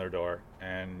knock on their door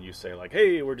and you say like,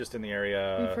 hey, we're just in the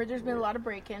area. We've heard there's been a lot of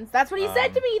break-ins. That's what he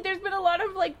said to me. There's been a lot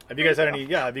of like. Have you guys had any?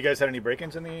 Yeah, have you guys had any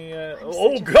break-ins in the? I'm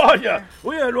such a God, yeah, sucker.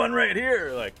 we had one right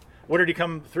here. Like, what did he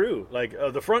come through? Like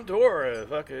the front door,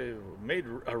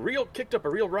 kicked up a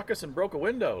real ruckus and broke a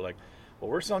window. Like,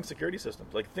 well, we're selling security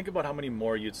systems. Like, think about how many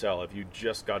more you'd sell if you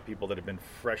just got people that have been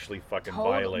freshly fucking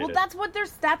violated. Well,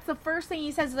 that's the first thing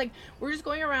he says. Like, we're just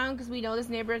going around because we know this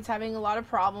neighborhood's having a lot of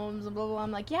problems and blah blah blah.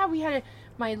 I'm like, yeah,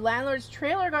 my landlord's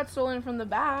trailer got stolen from the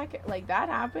back. Like that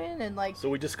happened, and like. So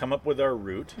we just come up with our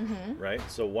route, Mm-hmm. right?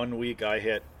 So 1 week I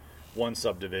hit one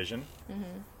subdivision,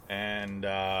 Mm-hmm.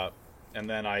 and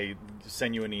then I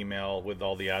send you an email with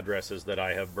all the addresses that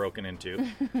I have broken into,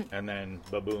 and then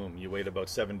ba-boom, you wait about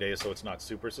 7 days so it's not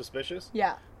super suspicious,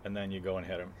 Yeah. and then you go and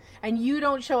hit them. And you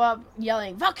don't show up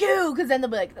yelling "fuck you" because then they'll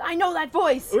be like, "I know that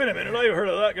voice. Wait a minute, I've heard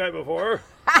of that guy before.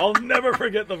 I'll never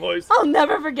forget the voice. I'll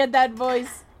never forget that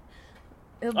voice."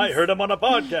 It'll be I heard him on a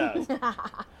podcast.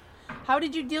 How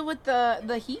did you deal with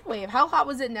the heat wave? How hot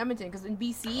was it in Edmonton? Because in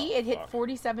BC it hit fuck.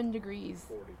 47 degrees.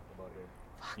 40, about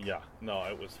here. Yeah, no,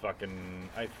 it was fucking.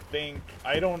 I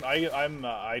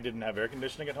didn't have air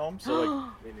conditioning at home, so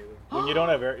like. Me neither. When you don't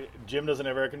have air, Jim doesn't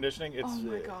have air conditioning. It's, Oh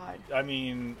my God. I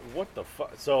mean, what the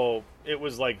fuck? So it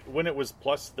was like when it was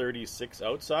plus 36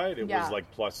 outside, it Yeah. was like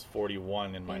plus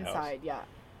 41 in my house. Inside, yeah.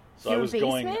 So You I have a was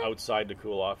going basement? outside to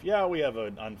cool off. Yeah, we have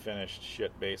an unfinished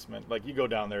shit basement. Like, you go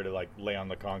down there to, like, lay on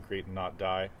the concrete and not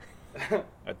die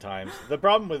at times. The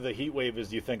problem with the heat wave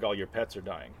is you think all your pets are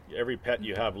dying. Every pet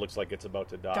you have looks like it's about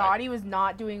to die. Dottie was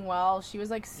not doing well. She was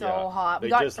like so Yeah. hot. We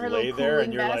They got just her lay little there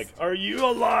and cooling you're vest. like, are you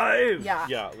alive? Yeah.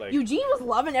 Yeah, like, Eugene was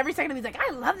loving every second of it. He's like,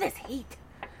 I love this heat.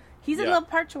 He's a Yeah. little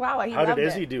part chihuahua. He how loved did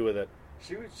Izzy it. do with it?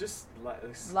 She was just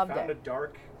Loved found it. a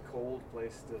dark, cold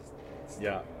place to sleep.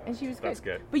 Yeah. And she was good. That's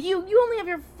good. But you only have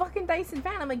your fucking Dyson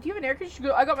fan. I'm like, do you have an air conditioner? She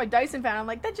goes, I got my Dyson fan. I'm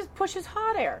like, that just pushes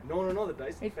hot air. No, the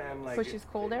Dyson It fan like pushes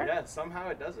cold air? Yeah, somehow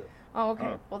it does it. Oh, okay.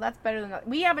 Oh. Well, that's better than that.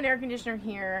 We have an air conditioner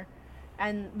here,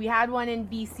 and we had one in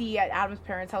BC at Adam's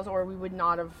parents' house, or we would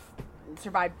not have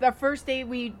survived. The first day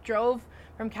we drove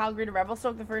from Calgary to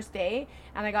Revelstoke, the first day,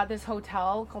 and I got this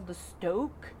hotel called the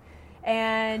Stoke,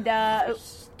 and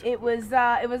it was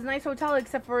a nice hotel,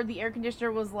 except for the air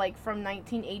conditioner was like from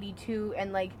 1982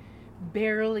 and like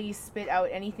barely spit out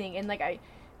anything, and like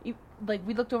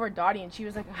we looked over at Dottie and she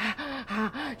was like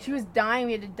she was dying.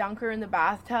 We had to dunk her in the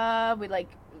bathtub.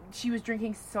 She was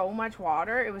drinking so much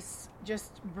water. It was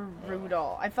just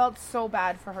brutal. I felt so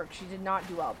bad for her. She did not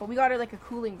do well, but we got her like a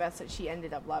cooling vest that she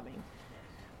ended up loving.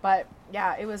 But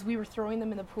yeah, we were throwing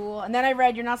them in the pool, and then I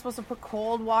read you're not supposed to put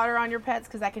cold water on your pets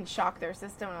because that can shock their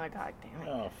system. And I'm like, God damn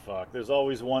it. Oh, fuck. There's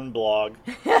always one blog.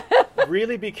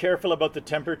 Really be careful about the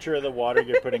temperature of the water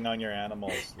you're putting on your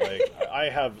animals. Like, I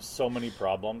have so many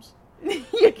problems.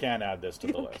 I can't add this to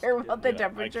the list. Care about the You know,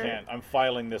 temperature. I can't. I'm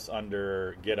filing this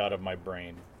under get out of my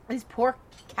brain. These poor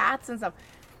cats and stuff.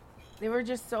 They were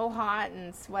just so hot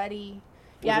and sweaty.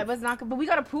 Yeah, it was not good. But we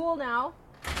got a pool now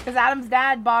because Adam's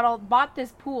dad bought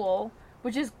this pool,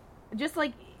 which is just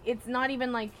like, it's not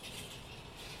even like,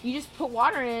 you just put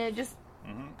water in it, it just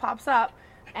pops up.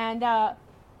 And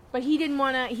but he didn't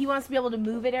want to. He wants to be able to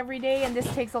move it every day, and this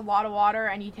takes a lot of water,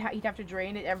 and he'd have to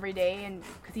drain it every day, and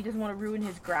because he doesn't want to ruin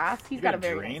his grass. He's You got a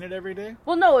gotta very drain it every day?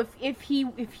 Well, no, if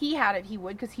he had it, he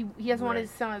would, because he doesn't want Right.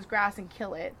 to sit on his grass and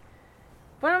kill it.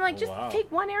 But I'm like, Oh, just wow. take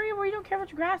one area where you don't care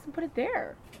about your grass and put it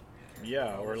there.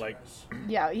 Yeah, or like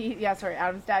Yeah, sorry.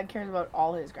 Adam's dad cares about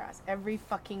all his grass, every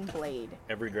fucking blade,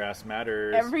 every grass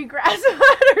matters. every grass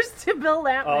matters to Bill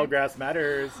Lampman. All grass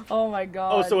matters. Oh my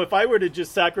god. Oh, so if I were to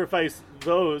just sacrifice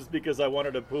those because I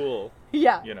wanted a pool,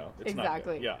 yeah, you know, it's exactly. not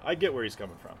good. Yeah, I get where he's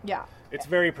coming from. Yeah, It's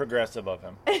very progressive of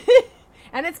him.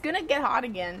 and it's gonna get hot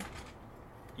again.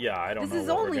 Yeah, I don't This know is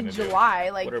what we're only gonna do. July.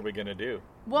 Like, What are we gonna do?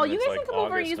 well, when you it's, guys like, can come over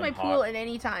and August use my and pool hot? at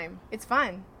any time. It's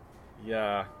fun.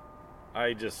 Yeah,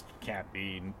 I just can't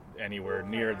be anywhere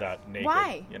near that naked.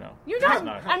 Why? You know, You're It's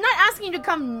not. I'm not asking you to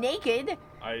come naked.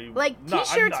 Like I'm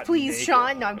t-shirts, not please, naked.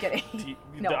 Sean. No, I'm kidding.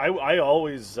 No. I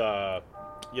always,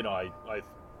 you know,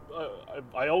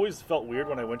 I always felt weird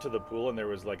when I went to the pool and there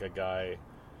was like a guy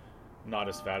not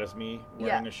as fat as me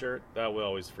wearing Yeah. a shirt. That would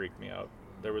always freak me out.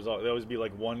 There always be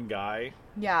like one guy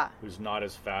Yeah. who's not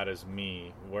as fat as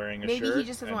me wearing a Maybe shirt. he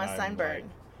just doesn't and want a I'm sunburn. like-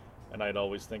 and I'd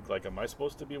always think, like, am I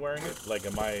supposed to be wearing it? Like,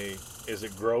 is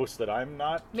it gross that I'm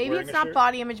not Maybe wearing it's a not shirt?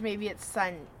 body image. Maybe it's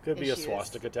sun. Could be issues. a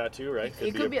swastika tattoo, right?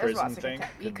 It could be a prison swastika thing.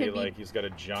 tattoo. It Could could be be- like he's got a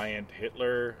giant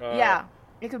Hitler. Yeah,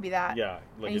 it could be that. Yeah,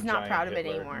 like And he's a not giant proud of it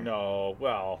Hitler. anymore. No,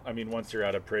 well, I mean, once you're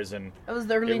out of prison, It was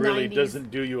the early it really 90s.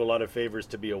 doesn't do you a lot of favors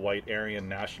to be a white Aryan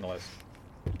nationalist.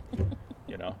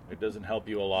 You know, it doesn't help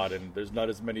you a lot, and there's not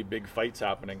as many big fights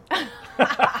happening.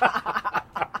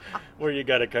 Where you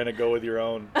got to kind of go with your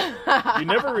own. You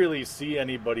never really see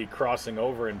anybody crossing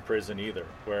over in prison either,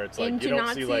 where it's like Into you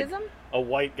don't see like Nazism? a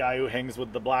white guy who hangs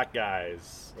with the black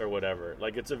guys or whatever.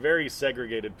 Like, it's a very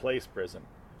segregated place, prison.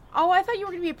 Oh, I thought you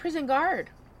were going to be a prison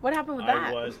guard. What happened with that?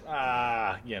 I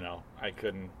was, you know, I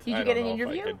couldn't. Did you I get don't an know if I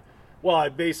interview? could. Well,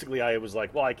 I was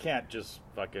like, well, I can't just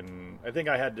fucking. I think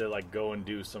I had to like go and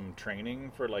do some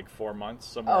training for like 4 months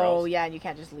somewhere else. Oh, yeah, and you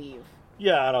can't just leave.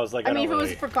 Yeah, and I was like, I mean, if don't it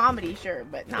really, was for comedy, sure,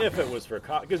 but not. if it was for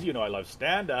because you know I love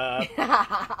stand up.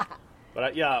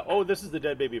 But yeah, this is the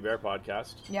Dead Baby Bear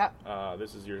podcast. Yep.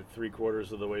 This is your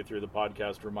 3/4 of the way through the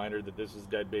podcast. Reminder that this is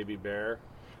Dead Baby Bear.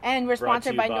 And we're Brought to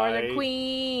sponsored you by by- Northern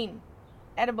Queen.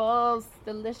 Edibles.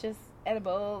 Delicious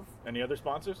edibles. Any other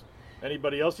sponsors?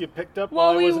 Anybody else you picked up? Well,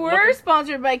 while I we wasn't were looking?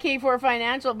 sponsored by K4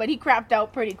 Financial, but he crapped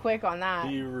out pretty quick on that.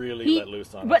 He really He- let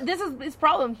loose on But us. this is his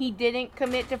problem. He didn't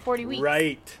commit to 40 weeks.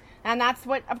 Right. And that's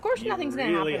what, of course, You nothing's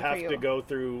going to really happen have for you. to go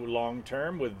through long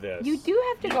term with this. You do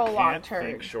have to go You long can't term.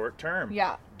 think short term.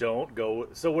 Yeah. Don't go.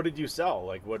 So what did you sell?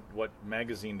 Like what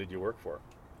magazine did you work for?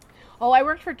 Oh, I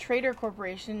worked for Trader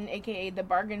Corporation, aka the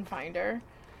Bargain Finder.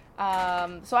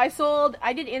 So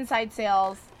I did inside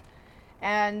sales,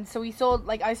 and so I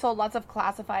sold lots of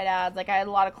classified ads. Like, I had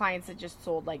a lot of clients that just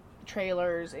sold like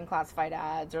trailers and classified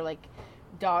ads, or like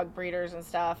dog breeders and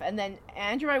stuff. And then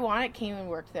Andrew Iwanek came and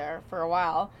worked there for a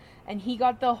while, and he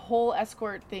got the whole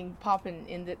escort thing popping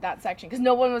in that section because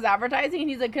no one was advertising. And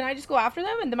he's like, "Can I just go after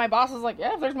them?" And then my boss was like,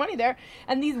 "Yeah, if there's money there."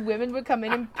 And these women would come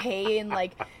in and pay in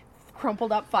like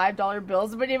crumpled up $5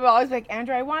 bills, but he would always be like,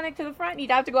 "Andrew Iwanek to the front." And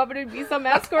he'd have to go up and there'd be some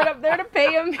escort up there to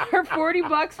pay him her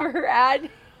 $40 for her ad.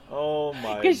 Oh my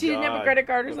god. Because she didn't have a credit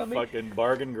card or The something. Fucking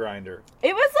bargain grinder.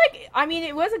 It was like, I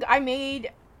mean, I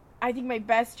made, I think my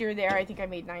best year there, I think I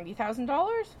made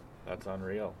 $90,000. That's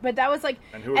unreal. But that was like,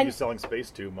 And who are you selling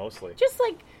space to mostly? just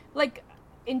like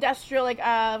industrial, like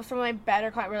some of my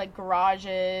better clients were like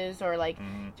garages or like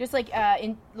just like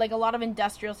in like a lot of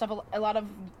industrial stuff, a lot of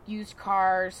used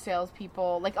cars,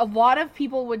 salespeople. Like a lot of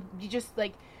people would just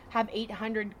like have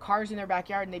 800 cars in their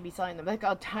backyard and they'd be selling them. Like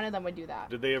a ton of them would do that.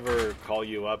 Did they ever call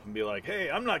you up and be like, "Hey,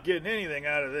 I'm not getting anything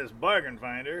out of this bargain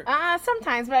finder"?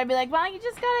 Sometimes, but I'd be like, "Well, you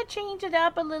just gotta change it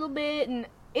up a little bit." And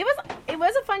it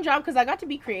was a fun job because I got to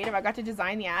be creative. I got to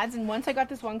design the ads. And once I got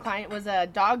this one client, it was a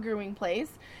dog grooming place.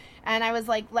 And I was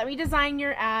like, "Let me design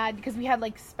your ad," because we had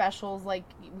like specials, like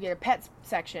we had a pet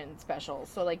section special.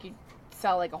 So like you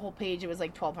sell like a whole page. It was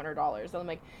like $1,200. So I'm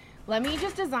like, "Let me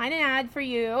just design an ad for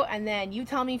you, and then you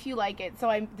tell me if you like it." So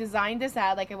I designed this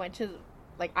ad. Like I went to,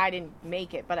 like I didn't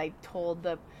make it, but I told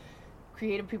the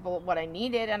creative people what I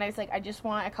needed, and I was like, "I just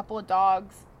want a couple of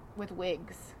dogs with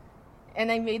wigs,"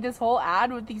 and I made this whole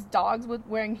ad with these dogs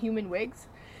wearing human wigs,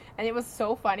 and it was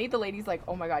so funny. The lady's like,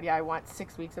 "Oh my god, yeah, I want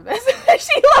 6 weeks of this."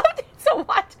 She loved it so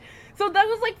much. So that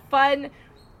was like fun.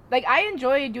 Like, I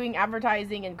enjoy doing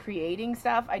advertising and creating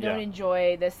stuff. I don't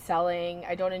enjoy the selling.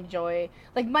 I don't enjoy...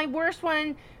 Like, my worst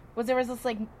one was there was this,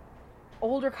 like,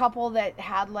 older couple that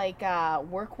had, like,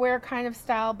 workwear kind of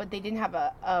style, but they didn't have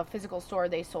a physical store.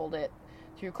 They sold it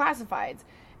through classifieds.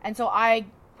 And so I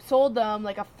sold them,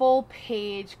 like, a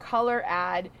full-page color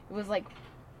ad. It was, like,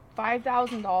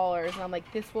 $5,000. And I'm like,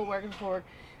 this will work, this will work.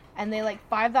 And they, like,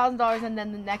 $5,000. And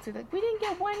then the next week, like, we didn't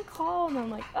get one call. And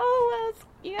I'm like, oh, well,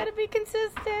 you gotta be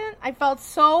consistent. I felt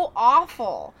so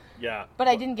awful. Yeah. But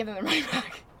I didn't give them the money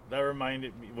back. That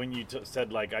reminded me, when you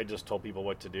said, like, I just told people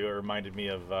what to do, it reminded me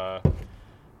of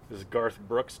this Garth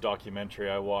Brooks documentary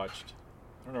I watched.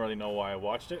 I don't really know why I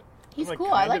watched it. He's I'm, like, cool.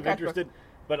 kind I like of Garth interested,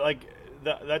 but, like,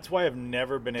 that's why I've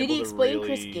never been able to Did he explain really...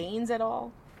 Chris Gaines at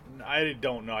all? I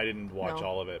don't know. I didn't watch No.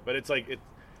 all of it. But it's like...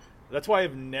 That's why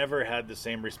I've never had the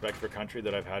same respect for country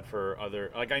that I've had for other...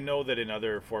 Like, I know that in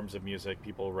other forms of music,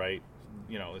 people write...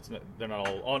 You know, they're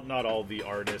not all the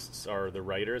artists are the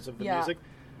writers of the music.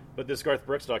 But this Garth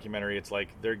Brooks documentary, it's like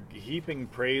they're heaping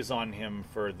praise on him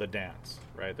for the dance,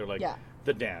 right? They're like,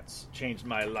 the dance changed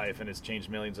my life and it's changed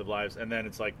millions of lives. And then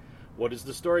it's like, what is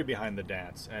the story behind the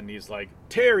dance? And he's like,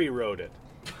 Terry wrote it.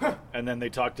 And then they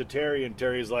talk to Terry, and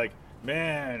Terry's like,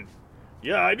 man,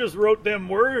 yeah, I just wrote them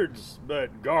words,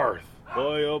 but Garth,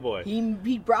 boy, oh boy.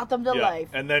 He brought them to life.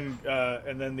 And then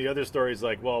the other story is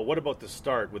like, well, what about the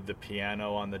start with the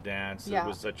piano on the dance? It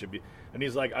was such a and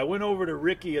he's like, I went over to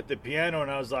Ricky at the piano and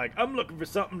I was like, I'm looking for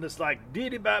something that's like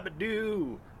diddy baba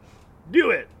do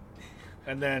it.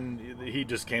 And then he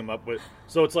just came up with,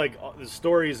 so it's like the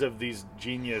stories of these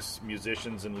genius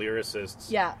musicians and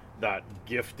lyricists that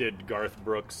gifted Garth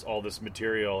Brooks all this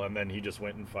material, and then he just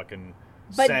went and fucking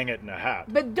sang it in a hat.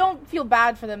 But don't feel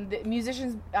bad for them. The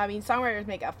musicians, I mean, songwriters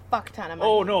make a fuck ton of money.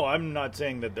 Oh, no, I'm not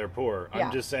saying that they're poor.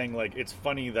 I'm just saying, like, it's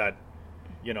funny that,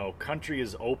 you know, country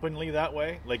is openly that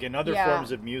way. Like, in other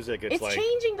forms of music, it's like... It's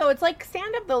changing, though. It's like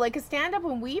stand-up, though. Like, a stand-up,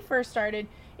 when we first started,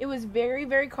 it was very,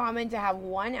 very common to have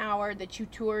 1 hour that you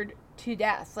toured to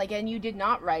death. Like, and you did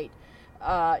not write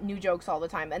new jokes all the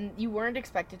time. And you weren't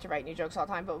expected to write new jokes all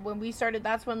the time. But when we started,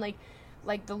 that's when,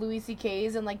 like the Louis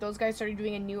C.K.'s and, like, those guys started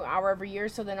doing a new hour every year.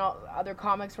 So then all other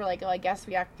comics were like, oh, I guess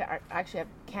we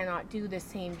cannot do the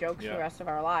same jokes for the rest of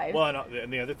our lives. Well,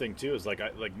 and the other thing, too, is, like,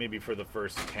 maybe for the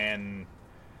first 10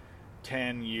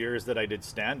 years that I did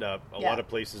stand-up, a lot of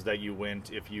places that you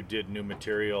went, if you did new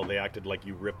material, they acted like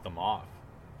you ripped them off.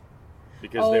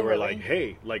 Because they were like,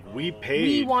 hey, like, we paid...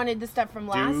 We wanted the stuff from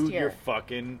last year. Do your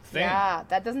fucking thing. Yeah,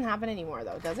 that doesn't happen anymore,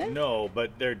 though, does it? No,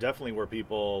 but there definitely were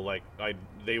people, like,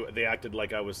 they acted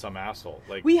like I was some asshole.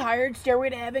 Like, we hired Stairway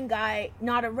to Heaven guy,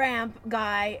 not a ramp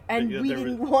guy, and we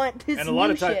didn't want this shit.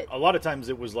 A lot of times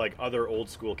it was, like, other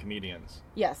old-school comedians.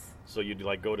 Yes. So you'd,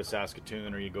 like, go to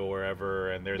Saskatoon or you go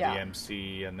wherever, and they're the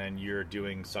MC, and then you're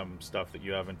doing some stuff that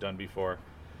you haven't done before.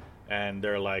 And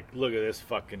they're like, look at this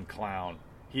fucking clown.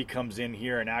 He comes in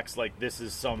here and acts like this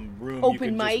is some room open you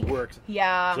can mic. just work.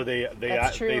 Yeah, so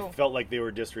they felt like they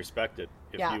were disrespected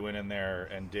if Yeah. you went in there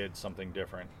and did something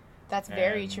different. That's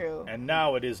very true. And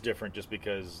now it is different just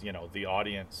because, you know, the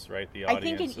audience, right? The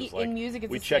audience I think is like, in music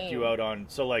it's we the checked same. you out on,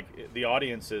 so like the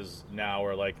audiences now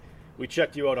are like, we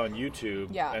checked you out on YouTube,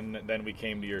 Yeah. and then we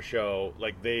came to your show.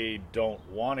 Like, they don't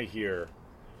want to hear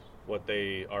what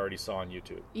they already saw on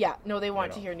YouTube. Yeah, no, they want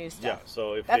You to know? hear new stuff. Yeah,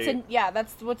 so if That's they...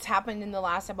 that's what's happened in the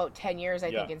last about 10 years,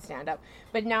 I think, in stand-up.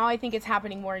 But now I think it's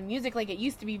happening more in music. Like, it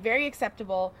used to be very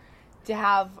acceptable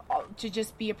to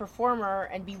just be a performer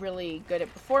and be really good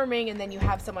at performing, and then you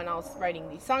have someone else writing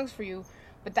these songs for you.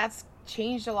 But that's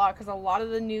changed a lot because a lot of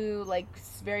the new, like,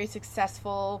 very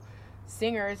successful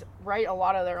singers write a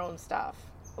lot of their own stuff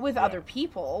with other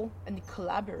people and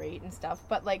collaborate and stuff.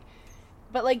 But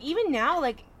even now,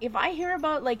 like, if I hear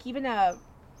about, like, even a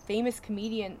famous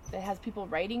comedian that has people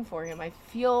writing for him, I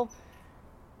feel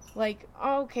like,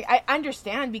 okay, I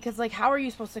understand, because, like, how are you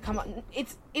supposed to come up?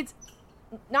 It's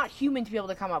not human to be able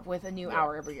to come up with a new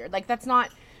hour every year. Like, that's not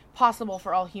possible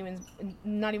for all humans,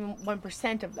 not even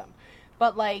 1% of them.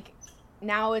 But, like,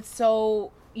 now it's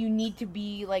so, you need to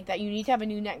be like that. You need to have a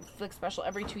new Netflix special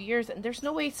every 2 years, and there's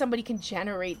no way somebody can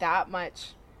generate that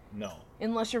much. No.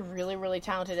 Unless you're really, really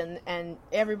talented, and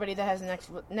everybody that has a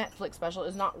Netflix special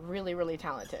is not really, really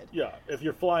talented. Yeah, if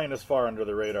you're flying as far under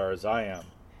the radar as I am,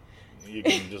 you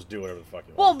can just do whatever the fuck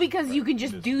you want. Well, because right? you can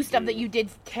just do stuff that you did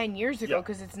 10 years ago,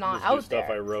 because it's not just out do stuff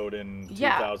there. I wrote in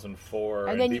Yeah. 2004,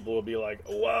 And and then people will be like,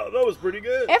 oh, wow, that was pretty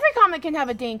good. Every comic can have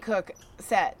a Dane Cook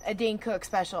set, a Dane Cook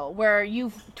special, where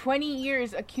you've 20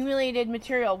 years accumulated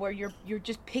material, where you're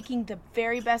just picking the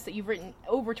very best that you've written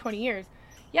over 20 years.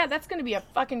 Yeah, that's going to be a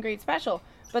fucking great special.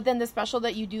 But then the special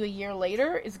that you do a year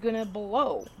later is going to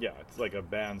blow. Yeah, it's like a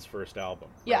band's first album.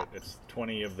 Right? Yeah. It's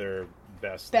 20 of their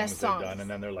best Best things songs. they've done, and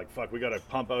then they're like, fuck, we got to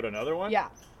pump out another one? Yeah.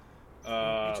 You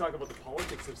talk about the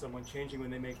politics of someone changing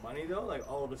when they make money, though. Like,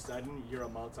 all of a sudden, you're a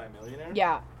multi-millionaire.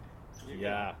 Yeah.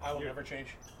 Yeah. I will never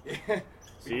change.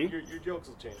 See? Your jokes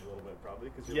will change a little bit, probably,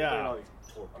 because you're Yeah. playing all these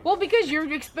poor people. Well, because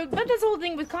but that's the whole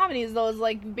thing with comedies, though, is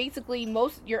like basically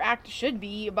your act should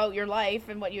be about your life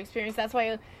and what you experience. That's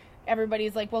why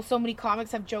everybody's like, well, so many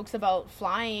comics have jokes about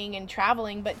flying and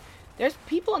traveling, but there's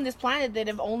people on this planet that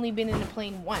have only been in a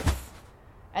plane once.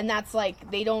 And that's like,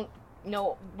 they don't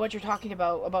know what you're talking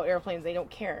about airplanes. They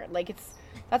don't care. Like,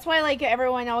 that's why, like,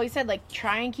 everyone always said, like,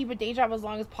 try and keep a day job as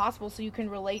long as possible so you can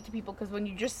relate to people. Because when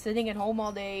you're just sitting at home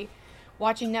all day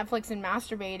watching Netflix and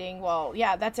masturbating, well,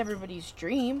 yeah, that's everybody's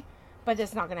dream. But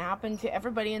it's not going to happen to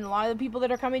everybody. And a lot of the people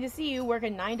that are coming to see you work a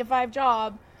 9-to-5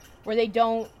 job where they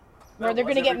don't, where they're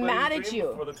going to get mad at you.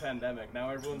 Before the pandemic, now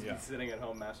everyone's been sitting at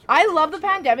home masturbating. I love the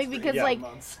watching pandemic Netflix for because, 18 like,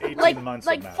 months. 18 months of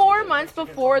like 4 masturbating. months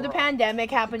before the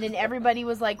pandemic happened, and everybody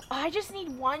was like, oh, I just need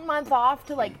 1 month off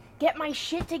to, like, get my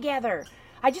shit together.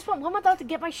 I just want 1 month off to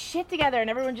get my shit together, and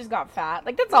everyone just got fat.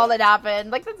 Like, that's all that happened.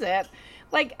 Like, that's it.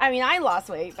 Like, I mean, I lost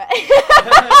weight, but...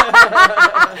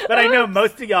 But I know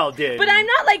most of y'all did. But I'm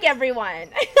not like everyone.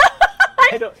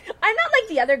 I'm not like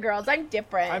the other girls. I'm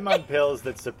different. I'm on pills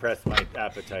that suppress my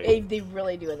appetite. They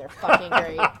really do, and they're fucking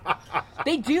great.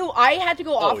 They do. I had to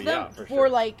go off them for for sure.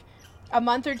 like a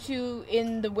month or two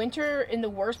in the winter, in the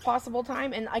worst possible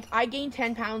time, and like I gained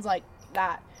 10 pounds like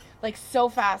that, like so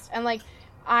fast. And like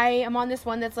I am on this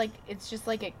one that's like, it's just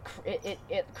like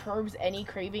it curbs any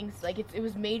cravings. Like it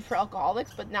was made for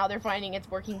alcoholics, but now they're finding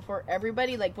it's working for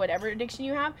everybody, like whatever addiction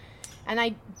you have. And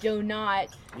I do not.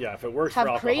 Yeah, if it works have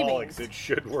for alcoholics, cravings. it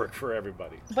should work for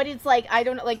everybody. But it's like, I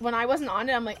don't know, like when I wasn't on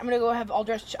it, I'm like, I'm gonna go have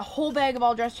a whole bag of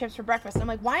all dressed chips for breakfast. And I'm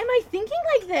like, why am I thinking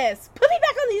like this? Put me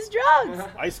back on these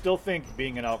drugs. I still think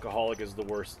being an alcoholic is the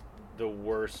worst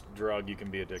drug you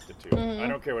can be addicted to. I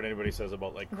don't care what anybody says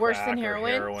about like Worse crack than or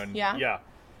heroin? heroin. Yeah. Yeah.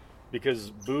 Because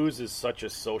booze is such a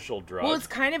social drug. Well, it's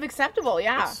kind of acceptable,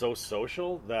 yeah. It's so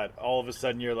social that all of a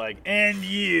sudden you're like, and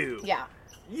you. Yeah.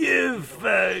 You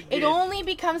fucking. It only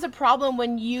becomes a problem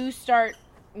when you start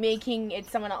making it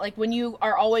someone else. Like when you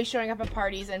are always showing up at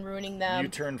parties and ruining them. You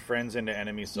turn friends into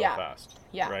enemies so Yeah. fast.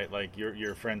 Yeah. Right? Like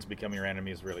your friends become your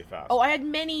enemies really fast. Oh, I had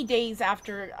many days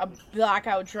after a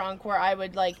blackout drunk where I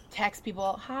would like text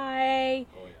people, hi,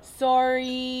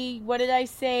 sorry, what did I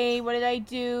say? What did I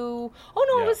do? Oh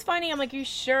no, Yeah. it was funny. I'm like, you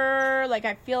sure? Like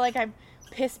I feel like I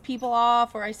pissed people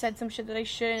off or I said some shit that I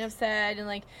shouldn't have said. And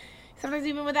like sometimes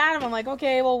even with Adam, I'm like,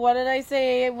 okay, well, what did I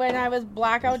say when I was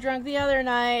blackout drunk the other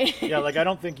night? Yeah, like I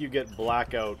don't think you get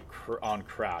blackout on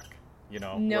crack. You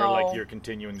know, No. where like you're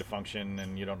continuing to function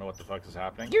and you don't know what the fuck is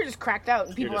happening. You're just cracked out,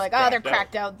 and people You're are like, just oh, they're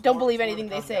cracked cracked out. Don't believe anything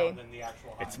they say.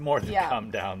 It's more the Yeah. come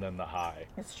down than the high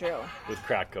It's true. with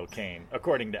crack cocaine,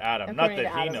 according to Adam. According Not to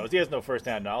that he Adam. knows; he has no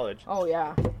first-hand knowledge. Oh,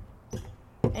 yeah.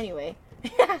 Anyway.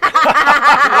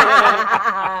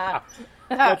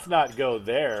 Let's not go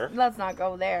there. Let's not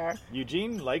go there.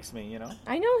 Eugene likes me, you know.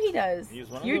 I know he does. He's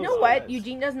one of You those know what? guys.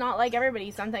 Eugene does not like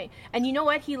everybody sometimes. And you know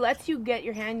what? He lets you get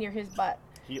your hand near his butt.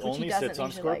 He which only doesn't sits on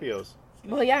usually like. Scorpios.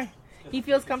 Well, yeah. He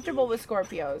feels comfortable with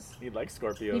Scorpios. He likes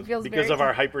Scorpios He feels because very of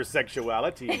our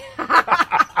hypersexuality.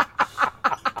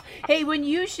 Hey, when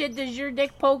you shit, does your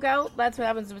dick poke out? That's what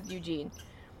happens with Eugene.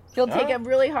 He'll take Huh? a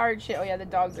really hard shit. Oh, yeah, the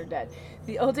dogs are dead.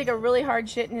 He'll take a really hard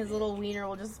shit and his little wiener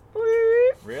will just...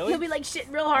 Really? He'll be like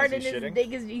shitting real hard and Is he his shitting?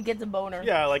 dick is... He gets a boner.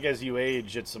 Yeah, like as you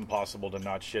age, it's impossible to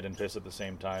not shit and piss at the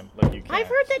same time. Like you can't. I've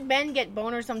heard that men get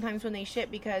boners sometimes when they shit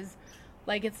because,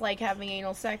 like, it's like having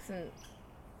anal sex and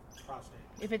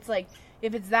Prostate.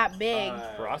 if it's that big...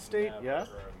 Prostate, yeah.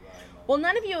 Well,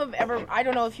 none of you have ever... I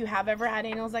don't know if you have ever had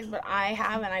anal sex, but I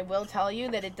have, and I will tell you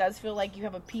that it does feel like you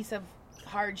have a piece of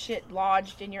hard shit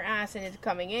lodged in your ass and it's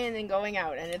coming in and going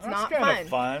out, and it's That's not kind fun. of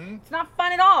fun. It's not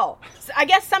fun at all. So I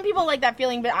guess some people like that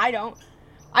feeling, but I don't.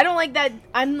 I don't like that.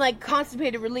 I'm like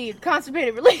constipated, relieved. I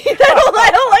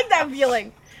don't like that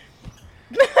feeling.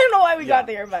 I don't know why we got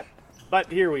there, but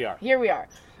But here we are. here we are.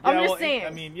 I'm Yeah, just well, saying.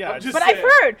 I mean, yeah. Just but saying.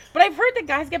 I've heard that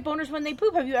guys get boners when they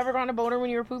poop. Have you ever gotten a boner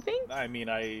when you were pooping? I mean,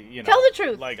 you know. Tell the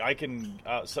truth. Like I can,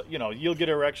 so, you know, you'll get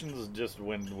erections just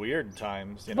when weird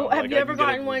times. You know. But have like, you I ever can get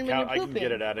gotten it one when you're I can get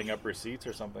pooping? it adding up receipts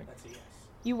or something. That's a yes.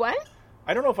 You what?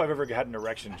 I don't know if I've ever had an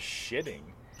erection shitting.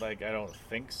 Like I don't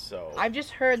think so. I've just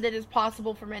heard that it's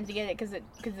possible for men to get it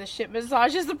because the shit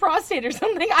massages the prostate or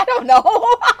something. I don't know.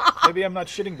 Maybe I'm not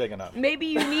shitting big enough. Maybe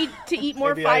you need to eat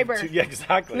more Maybe I have fiber. yeah,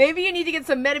 exactly. Maybe you need to get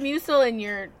some Metamucil in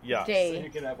your Yeah. So day. you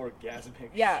can have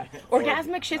orgasmic Yeah, shit.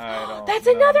 orgasmic shit. I don't- That's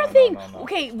no, another no, thing. no, no.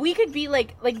 Okay, we could be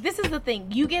like this is the thing.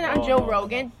 You get on No, Joe no, no,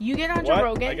 Rogan. no. You get on What? Joe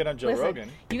Rogan. I get on Joe Listen,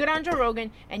 Rogan. You get on Joe Rogan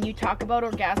and you talk about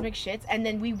orgasmic shits, and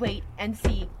then we wait and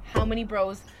see how many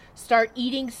bros start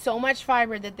eating so much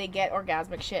fiber that they get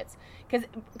orgasmic shits.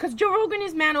 Because Joe Rogan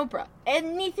is man Oprah.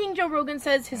 Anything Joe Rogan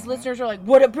says, his listeners are like,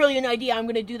 "What a brilliant idea! I'm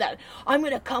going to do that. I'm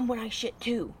going to come when I shit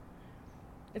too."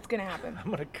 It's going to happen. I'm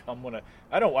gonna come when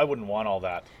I wouldn't want all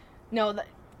that. No,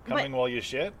 Coming while you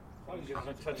shit. Probably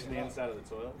just touching the inside of the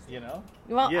toilet. You know.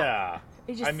 well, Yeah.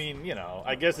 it just- I mean, you know,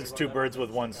 I guess it's two birds with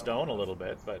one stone a little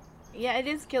bit, but yeah, it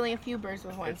is killing a few birds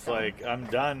with one it's stone. like I'm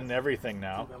done and everything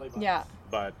now, Belly button. Yeah.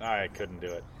 but I couldn't do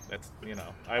it. That's, you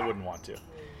know, I wouldn't want to.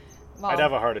 Well, I'd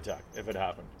have a heart attack if it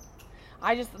happened.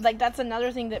 I just like that's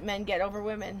another thing that men get over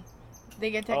women.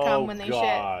 They get to Oh come when they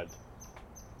God.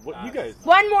 What you guys? shit.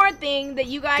 One more thing that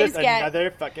you guys Just get.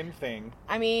 another fucking thing.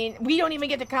 I mean, we don't even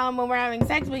get to come when we're having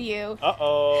sex with you.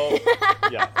 Uh-oh.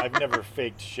 Yeah, I've never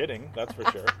faked shitting, that's for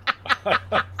sure.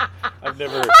 I've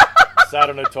never sat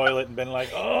on a toilet and been like,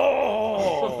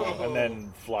 oh, and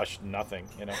then flushed nothing,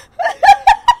 you know.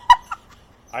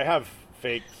 I have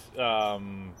faked, Have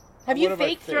what you I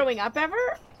faked throwing up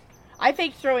ever? I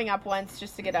faked throwing up once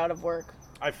just to get out of work.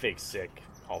 I fake sick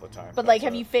all the time. But like,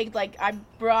 That's have you faked like I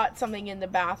brought something in the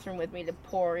bathroom with me to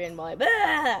pour in while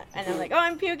I and I'm like, oh,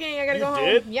 I'm puking. I gotta You go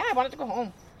did? home. Yeah, I wanted to go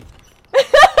home.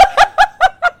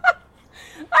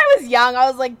 I was young. I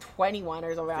was like 21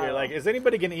 or something. I You're don't like, know. is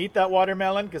anybody going to eat that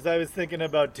watermelon? Because I was thinking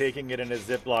about taking it in a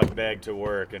Ziploc bag to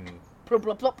work and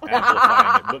Plop, plop, plop.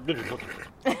 amplifying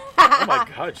it. Oh my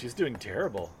God, she's doing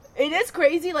terrible. It is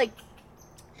crazy. Like,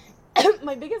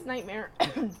 my biggest nightmare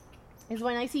is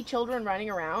when I see children running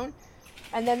around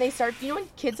and then they start, you know, when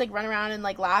kids like run around and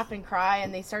like laugh and cry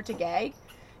and they start to gag?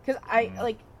 Because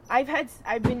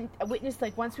I've been witnessed,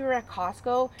 like, once we were at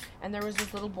Costco and there was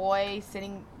this little boy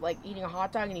sitting, like, eating a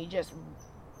hot dog and he just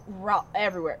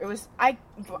everywhere. It was,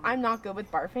 I'm not good with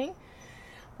barfing.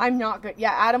 I'm not good.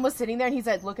 Yeah, Adam was sitting there and he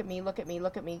said, look at me, look at me,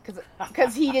 look at me.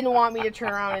 Because he didn't want me to turn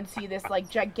around and see this, like,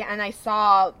 gigantic. And I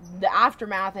saw the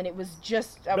aftermath and it was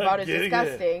just about as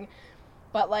disgusting.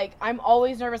 But, like, I'm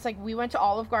always nervous. Like, we went to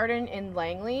Olive Garden in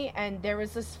Langley and there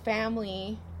was this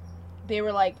family. They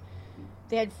were, like,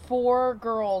 they had 4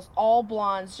 girls, all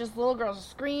blondes, just little girls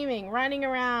screaming, running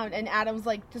around. And Adam's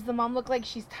like, does the mom look like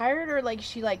she's tired or like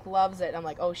she like loves it? And I'm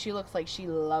like, oh, she looks like she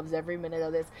loves every minute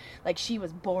of this. Like she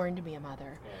was born to be a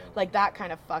mother. Like that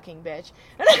kind of fucking bitch.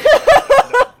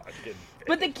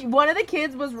 But one of the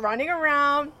kids was running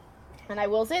around. And I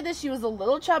will say this, she was a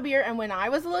little chubbier. And when I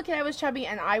was a little kid, I was chubby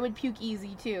and I would puke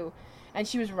easy too. And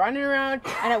she was running around,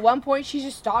 and at one point she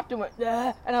just stopped and went,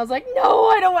 ugh. And I was like, no,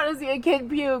 I don't want to see a kid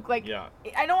puke. Like, Yeah.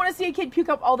 I don't want to see a kid puke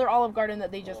up all their Olive Garden that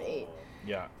they just ate.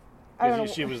 Yeah. I don't know.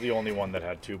 She was the only one that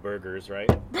had 2 burgers, right?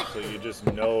 So you just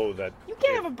know that You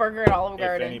can't have a burger at Olive if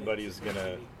Garden. anybody's going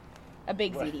to... A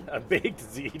baked ziti. A baked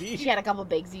ziti? She had a couple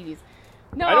baked zitis.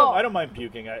 No. I don't mind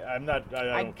puking. I'm not.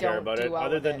 I don't care don't about do it. well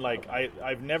Other with than it. like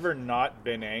I've never not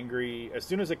been angry. As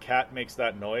soon as a cat makes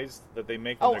that noise that they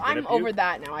make when Oh, they're gonna I'm puke, over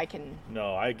that now. I can.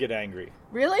 No, I get angry.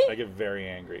 Really? I get very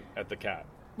angry at the cat.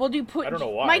 Well, do you put? I don't know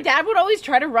why. My dad would always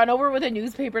try to run over with a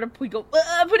newspaper to put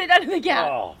it under the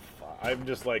cat. Oh, I'm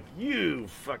just like, you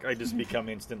fuck. I just become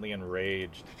instantly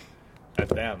enraged at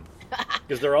them.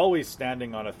 Because they're always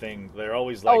standing on a thing. They're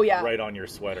always like right on your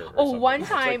sweater. Or something. One It's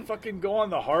time. like, fucking go on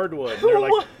the hardwood. And they're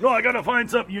like, no, I gotta find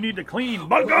something you need to clean.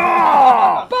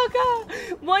 Bugger!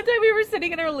 Bugger! One time we were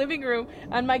sitting in our living room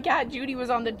and my cat Judy was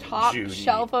on the top Judy.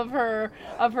 shelf of her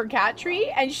cat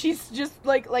tree and she's just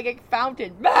like a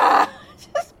fountain.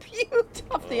 Just puked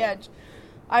off the edge.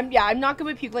 I'm not good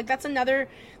with puke. Like that's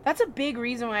a big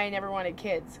reason why I never wanted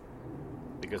kids.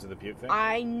 Because of the puke thing?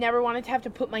 I never wanted to have to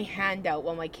put my hand out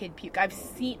while my kid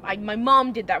puked. My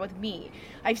mom did that with me.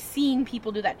 I've seen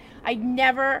people do that. I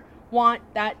never want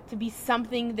that to be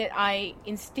something that I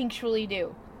instinctually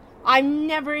do. I'm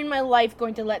never in my life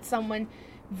going to let someone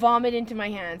vomit into my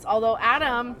hands. Although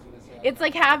Adam, it's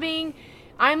like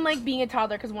I'm like being a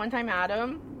toddler because one time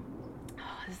Adam,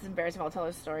 this is embarrassing, I'll tell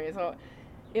this story. So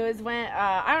it was when,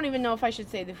 I don't even know if I should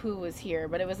say who was here,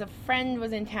 but it was a friend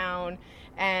was in town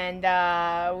and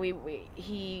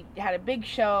he had a big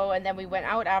show and then we went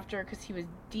out after because he was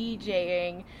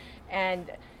DJing and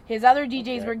his other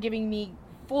DJs were giving me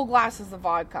full glasses of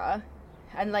vodka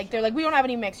and like they're like, we don't have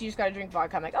any mix, you just gotta drink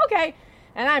vodka. I'm like, okay.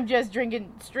 And I'm just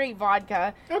drinking straight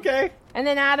vodka. Okay. And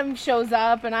then Adam shows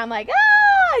up and I'm like,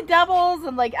 doubles.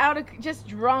 I'm like just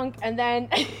drunk. And then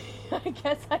I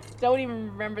guess I don't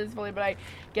even remember this fully, but I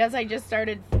guess I just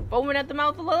started foaming at the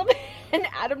mouth a little bit. And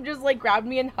Adam just like grabbed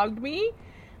me and hugged me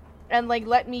and like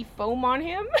let me foam on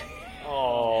him.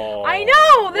 Oh, I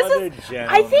know. This what is. a gentleman.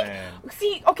 I think.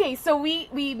 See, okay. So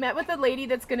we met with the lady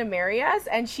that's gonna marry us,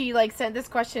 and she like sent this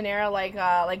questionnaire, like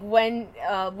when,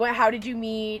 how did you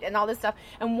meet, and all this stuff.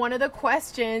 And one of the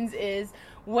questions is,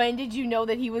 when did you know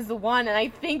that he was the one? And I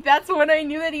think that's when I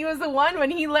knew that he was the one, when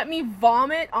he let me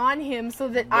vomit on him, so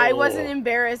that I wasn't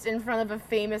embarrassed in front of a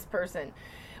famous person.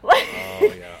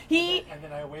 Oh yeah. And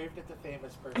then I waved at the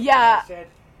famous person. Yeah. And I said,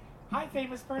 "Hi,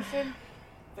 famous person.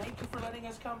 Thank you for letting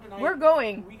us come tonight. We're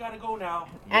going." We gotta go now."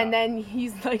 And then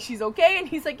he's like, she's okay. And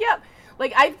he's like, yep.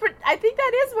 Like, I think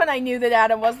that is when I knew that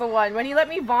Adam was the one, when he let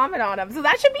me vomit on him. So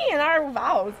that should be in our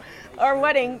vows, our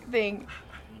wedding thing.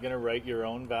 You gonna write your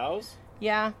own vows?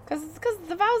 Yeah, because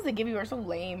the vows they give you are so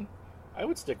lame. I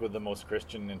would stick with the most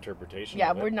Christian interpretation.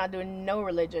 Yeah, of it. we're not doing no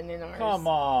religion in ours. Come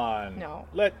on. No.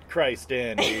 Let Christ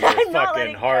in your I'm not fucking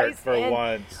letting heart Christ for in.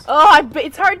 once. Oh,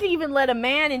 it's hard to even let a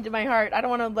man into my heart. I don't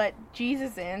want to let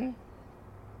Jesus in.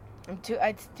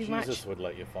 It's too much. Jesus would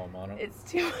let you foam on him. It's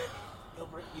too.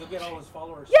 You'll get all his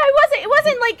followers. Yeah, it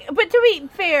wasn't like, but to be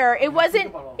fair, it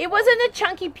wasn't a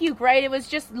chunky puke, right? It was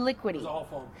just liquidy. It was all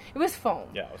foam. It was foam.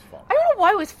 Yeah, it was foam. I don't know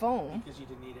why it was foam. Because you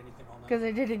didn't eat anything all night. Because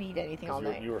I didn't eat anything all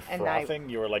night. You were And frothing?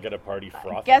 You were like at a party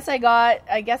frothing?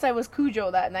 I guess I was Cujo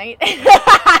that night.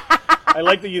 I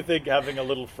like that you think having a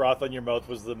little froth on your mouth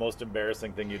was the most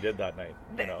embarrassing thing you did that night.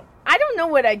 You know. I don't know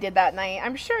what I did that night.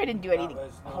 I'm sure I didn't do anything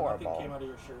Nothing horrible. came out of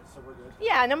your shirt, so we're good.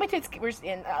 Yeah, no, my tits were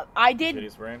in. I did.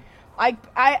 Titties were in?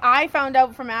 I found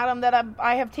out from Adam that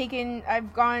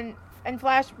I've gone and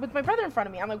flashed with my brother in front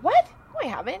of me. I'm like, what? No,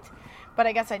 I haven't. But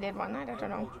I guess I did one night. I don't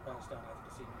know. Pulled your pants down at the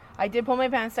casino. I did pull my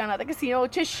pants down at the casino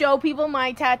to show people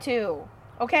my tattoo.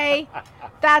 Okay?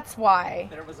 That's why.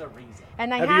 There was a reason.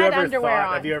 And I had underwear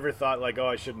on. Have you ever thought, like, oh,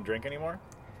 I shouldn't drink anymore?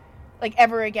 Like,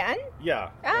 ever again? Yeah.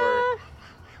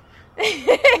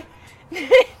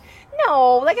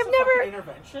 No, like, I've Fucking never...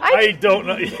 intervention? I don't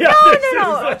know. Yeah,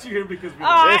 No. Not you here because we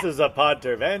This is a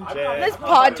podtervention. This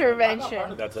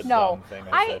podtervention. That's a No. dumb thing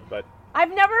I said, but...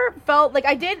 I've never felt like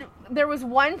I did. There was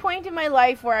one point in my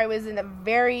life where I was in a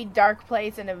very dark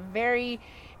place and a very,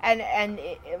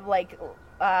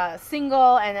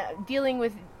 single and dealing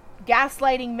with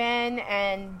gaslighting men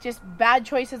and just bad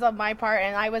choices on my part.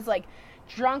 And I was like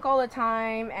drunk all the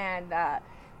time. And,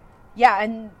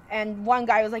 and one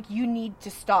guy was like, you need to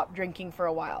stop drinking for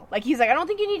a while. Like, he's like, I don't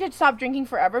think you need to stop drinking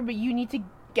forever, but you need to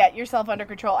get yourself under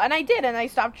control. And I did, and I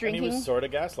stopped drinking. And he was sort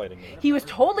of gaslighting you. He was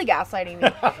totally gaslighting me.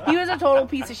 He was a total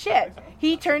piece of shit.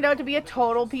 He turned out to be a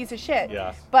total piece of shit.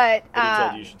 Yeah. But he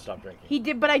told you you should stop drinking. he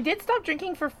did, but I did stop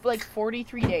drinking for like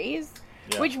 43 days.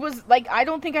 Yeah. Which was like, I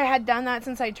don't think I had done that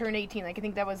since I turned 18. Like, I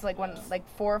think that was like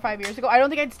 4 or 5 years ago. I don't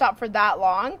think I'd stopped for that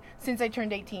long since I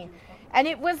turned 18. And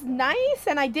it was nice,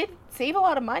 and I did save a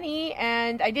lot of money,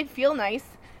 and I did feel nice.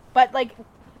 But like,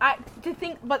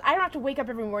 but I don't have to wake up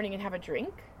every morning and have a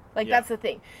drink. Like, Yeah. that's the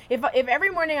thing. If every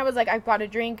morning I was like, I've got to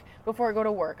drink before I go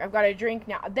to work, I've got to drink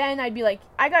now, then I'd be like,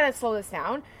 I got to slow this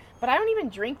down. But I don't even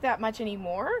drink that much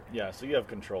anymore. Yeah, so you have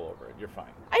control over it. You're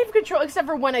fine. I have control, except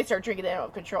for when I start drinking, then I don't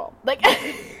have control. Like,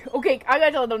 okay, I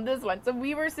gotta tell them this one. So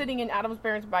we were sitting in Adam's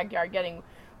parents' backyard getting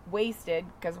wasted,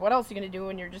 because what else are you gonna do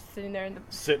when you're just sitting there in the...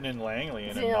 Sitting in Langley in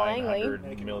a Sitting in Langley.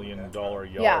 $900 million yard.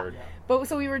 Yeah. But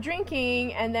so we were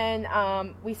drinking, and then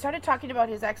we started talking about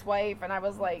his ex-wife, and I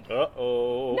was like...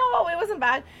 Uh-oh. No, it wasn't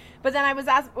bad. But then I was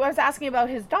asking about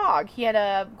his dog. He had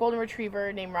a golden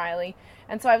retriever named Riley.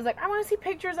 And so I was like, I want to see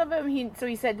pictures of him. So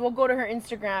he said, well, go to her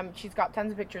Instagram. She's got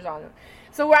tons of pictures on him.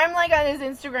 So where I'm like on his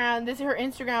Instagram, this is her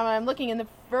Instagram, and I'm looking, and the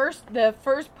first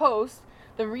post,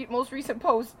 most recent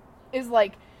post, is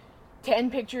like 10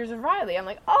 pictures of Riley. I'm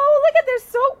like, oh, look at, there's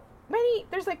so many,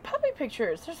 there's like puppy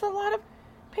pictures. There's a lot of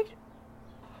pictures.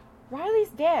 Riley's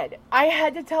dead. I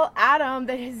had to tell Adam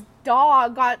that his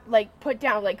dog got like put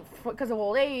down like because of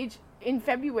old age in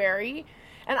February,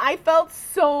 and I felt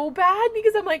so bad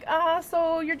because I'm like,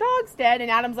 so your dog's dead, and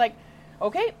Adam's like,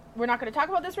 okay, we're not going to talk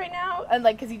about this right now, and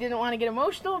like, because he didn't want to get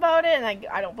emotional about it, and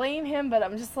I don't blame him, but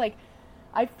I'm just like,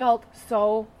 I felt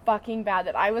so fucking bad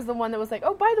that I was the one that was like,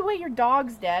 oh, by the way, your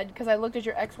dog's dead, because I looked at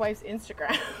your ex-wife's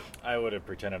Instagram. I would have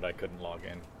pretended I couldn't log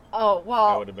in. Oh, well.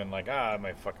 I would have been like,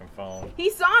 my fucking phone. He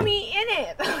saw me in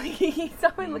it. He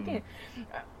saw me looking.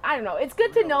 I don't know. It's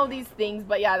good to know these things,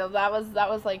 but yeah, that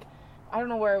was like, I don't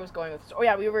know where I was going with this. Oh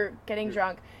yeah, we were getting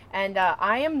drunk, and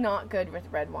I am not good with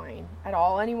red wine at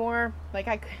all anymore. Like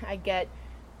I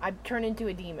turn into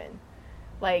a demon.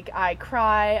 Like I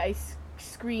cry, I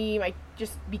scream, I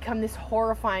just become this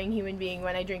horrifying human being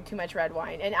when I drink too much red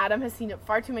wine. And Adam has seen it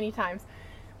far too many times.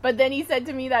 But then he said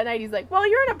to me that night, he's like, well,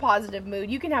 you're in a positive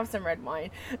mood. You can have some red wine.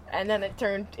 And then it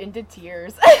turned into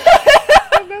tears.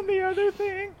 And then the other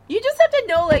thing. You just have to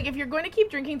know, like, if you're going to keep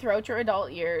drinking throughout your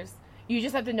adult years, you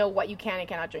just have to know what you can and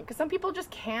cannot drink. Because some people just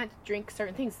can't drink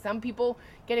certain things. Some people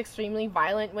get extremely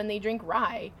violent when they drink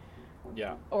rye.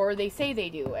 Yeah. Or they say they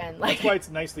do. And like, that's why it's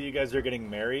nice that you guys are getting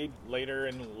married later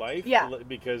in life. Yeah.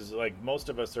 Because, like, most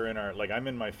of us are in our, like, I'm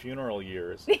in my funeral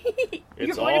years.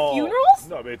 You're going to funerals?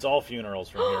 No, it's all funerals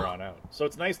from here on out. So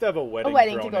it's nice to have a wedding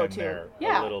to thrown go in to. there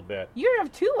Yeah. a little bit. You're going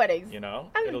to have 2 weddings. You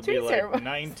know? I'm It'll two be like ceremonies.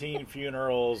 19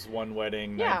 funerals, 1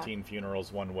 wedding, Yeah. 19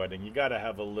 funerals, 1 wedding. You got to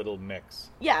have a little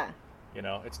mix. Yeah. You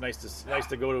know, it's nice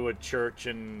to go to a church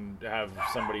and have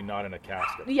somebody not in a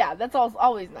casket. Yeah, that's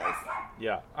always nice.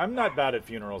 Yeah, I'm not bad at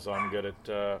funerals. So I'm good at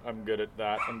that. I'm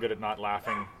good at not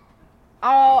laughing.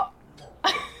 Oh.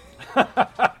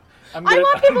 I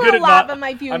want people to laugh at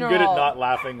my funeral. I'm good at not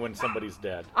laughing when somebody's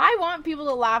dead. I want people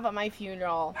to laugh at my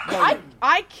funeral.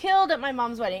 I killed at my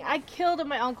mom's wedding. I killed at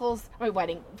my uncle's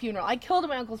funeral. I killed at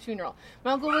my uncle's funeral.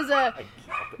 My uncle was a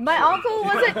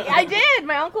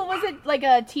like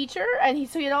a teacher, and he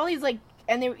had all these like,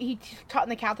 and he taught in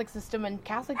the Catholic system, and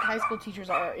Catholic high school teachers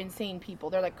are insane people.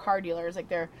 They're like car dealers, like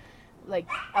they're like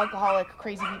alcoholic,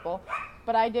 crazy people.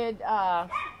 But I did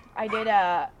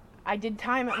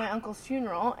time at my uncle's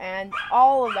funeral, and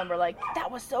all of them were like,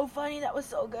 that was so funny, that was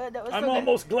so good, that was so I'm good.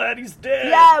 almost glad he's dead.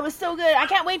 Yeah, it was so good. I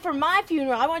can't wait for my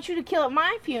funeral. I want you to kill at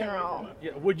my funeral.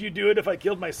 Yeah, would you do it if I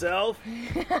killed myself?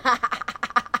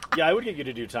 Yeah, I would get you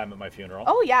to do time at my funeral.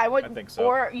 Oh, yeah, I would. I think so.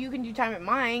 Or you can do time at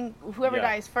mine, whoever Yeah.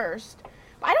 dies first.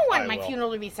 But I don't want I my will.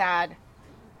 funeral to be sad.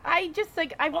 I just,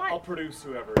 like, I want... I'll produce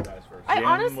whoever dies first. I Jim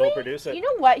honestly, will produce it. you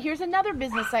know what? Here's another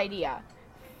business idea.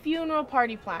 Funeral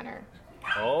party planner.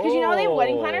 Oh. Because you know how they have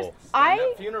wedding planners?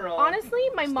 Stand-up funeral. Honestly,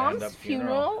 my mom's Stand-up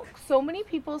funeral, so many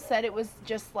people said it was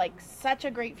just like such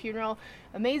a great funeral,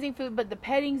 amazing food, but the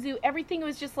petting zoo, everything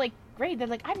was just like great. They're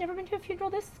like, I've never been to a funeral,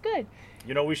 this is good.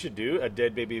 You know, we should do a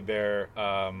Dead Baby Bear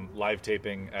live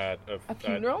taping at A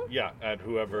funeral? at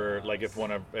whoever, like if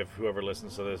whoever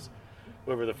listens to this,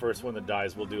 whoever the first one that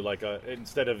dies, will do like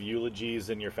instead of eulogies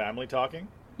and your family talking,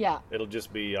 Yeah. it'll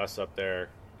just be us up there.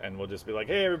 And we'll just be like,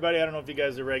 hey, everybody, I don't know if you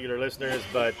guys are regular listeners,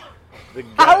 but the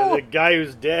guy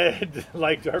who's dead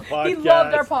liked our podcast. He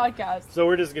loved our podcast. So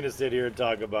we're just going to sit here and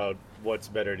talk about what's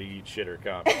better to eat, shit or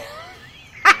cum.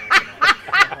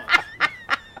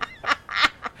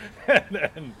 And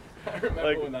then, I remember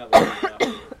like, when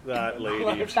that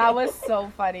lady That was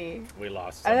so funny. we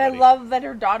lost And somebody. I love that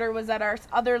her daughter was at our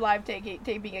other live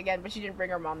taping again, but she didn't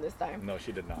bring her mom this time. No,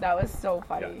 she did not. That was so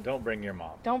funny. Yeah, don't bring your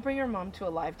mom. Don't bring your mom to a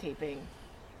live taping.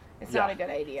 It's Yeah. not a good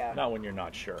idea. Not when you're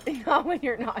not sure. Not when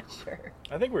you're not sure.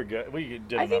 I think we're good. We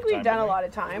did I think enough we've time, done a didn't we? lot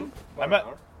of time. I'm at.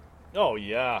 Oh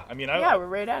yeah, I mean, Yeah, we're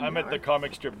right at an I'm at hour. the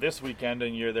comic strip this weekend,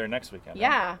 and you're there next weekend.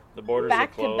 Yeah. The borders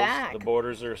Back are to closed. back. The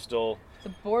borders are still. The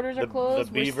borders are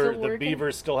closed. We're still The working.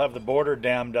 Beavers still have the border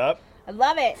dammed up. I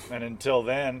love it. And until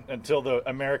the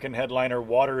American headliner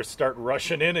waters start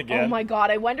rushing in again. Oh my god,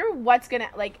 I wonder what's gonna,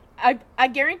 like, I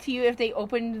guarantee you if they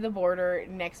opened the border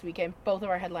next weekend, both of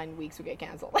our headline weeks would get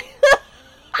canceled.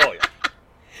 Oh yeah.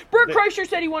 Bert Kreischer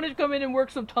said he wanted to come in and work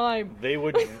some time. They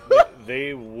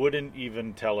wouldn't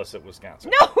even tell us it was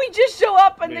canceled. No, we just show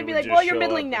up and They they'd be would like, just well, you're show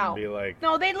middling up and now. be like,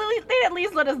 No, they'd at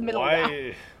least let us middle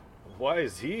now. why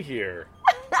is he here?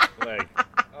 Like,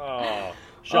 oh,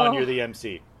 Sean, you're the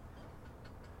MC.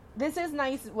 This is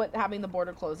nice, having the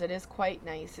border closed. It is quite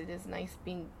nice. It is nice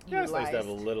being Yeah, utilized. it's nice to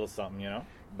have a little something,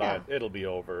 but it'll be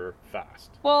over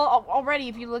fast. Well, already,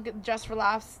 if you look at Just for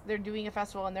Laughs, they're doing a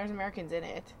festival and there's Americans in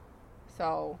it.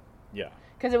 So, Yeah.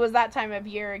 because it was that time of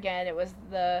year again. It was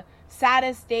the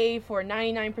saddest day for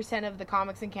 99% of the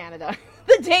comics in Canada.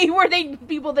 The day where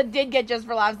people that did get Just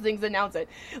for Laughs things announce it.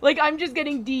 Like, I'm just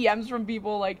getting DMs from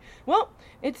people like, well,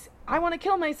 it's I Want to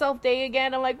Kill Myself Day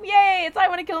again. I'm like, yay, it's I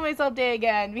Want to Kill Myself Day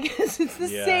again. Because it's the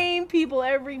same people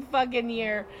every fucking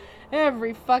year.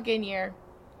 Every fucking year.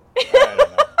 I don't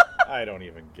know. I don't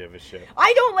even give a shit.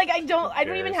 I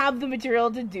don't even have the material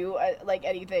to do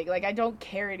anything. Like, I don't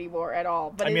care anymore at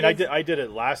all. But I did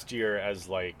it last year as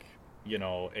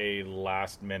a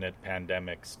last minute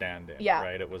pandemic stand-in. Yeah.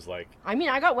 Right. It was like. I mean,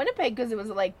 I got Winnipeg because it was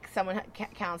like someone had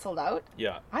canceled out.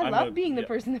 Yeah. I love being the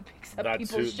person that picks up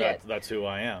people's shit. That's who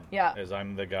I am. Yeah. Is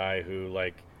I'm the guy who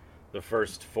the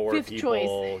first four Fifth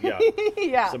people. choice. Yeah.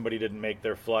 Yeah. Somebody didn't make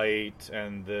their flight,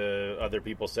 and the other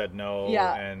people said no.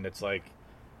 Yeah. And it's like.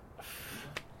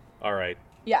 All right.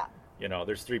 Yeah.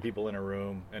 There's 3 people in a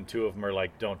room, and 2 of them are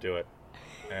like, don't do it.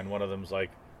 And one of them's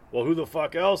like, well, who the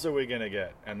fuck else are we going to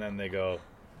get? And then they go,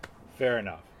 fair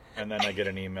enough. And then I get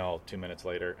an email 2 minutes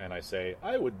later, and I say,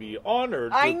 I would be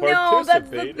honored to participate. I know, that's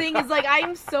the thing. Is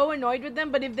I'm so annoyed with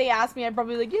them, but if they ask me, I'd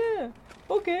probably be like, yeah,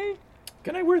 okay.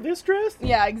 Can I wear this dress?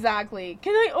 Yeah, exactly.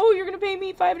 You're going to pay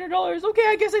me $500. Okay,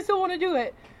 I guess I still want to do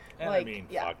it. And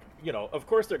fuck. Of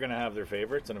course they're going to have their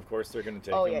favorites, and of course they're going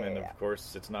to take them, and of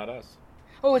course it's not us.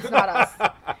 Oh, it's not us.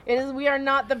 We are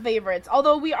not the favorites.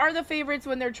 Although we are the favorites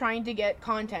when they're trying to get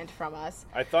content from us.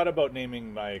 I thought about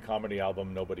naming my comedy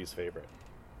album Nobody's Favorite.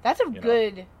 That's a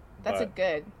good.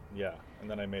 Yeah, and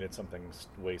then I made it something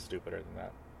way stupider than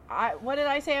that. What did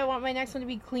I say? I want my next one to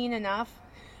be clean enough.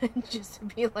 Just to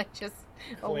be just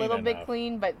a little bit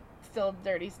clean, but still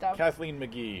dirty stuff. Kathleen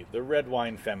McGee, the red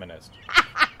wine feminist.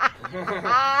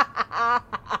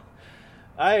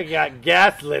 I got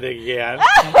gaslit again.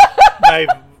 My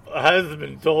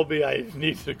husband told me I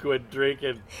need to quit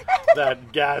drinking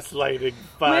that gaslighting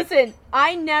fuck. Listen,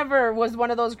 I never was one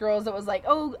of those girls that was like,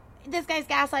 oh, this guy's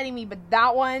gaslighting me, but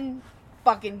that one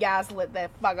fucking gaslit the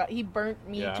fuck out. He burnt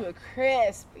me to a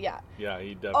crisp. Yeah. Yeah,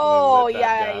 he definitely lit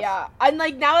that gas. Yeah. And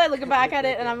now I look back at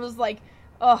it and I'm just like,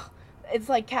 oh, it's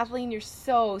like, Kathleen, you're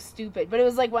so stupid. But it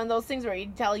was like one of those things where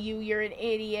he'd tell you you're an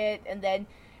idiot, and then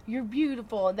you're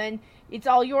beautiful, and then it's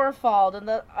all your fault, and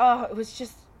it was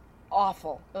just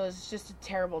awful. It was just a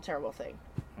terrible, terrible thing.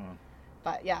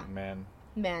 But yeah. Man.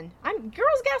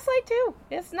 Girls gaslight too.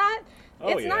 It's not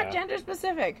not gender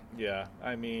specific. Yeah.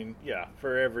 I mean,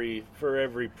 for every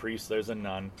priest there's a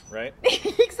nun, right?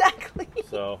 Exactly.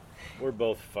 So we're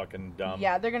both fucking dumb.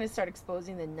 Yeah, they're gonna start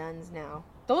exposing the nuns now.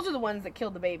 Those are the ones that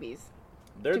killed the babies.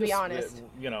 To be honest,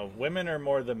 women are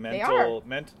more the mental.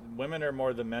 Women are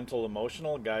more the mental,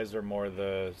 emotional. Guys are more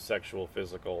the sexual,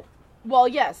 physical. Well,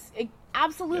 yes,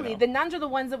 absolutely. The nuns are the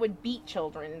ones that would beat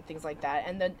children and things like that,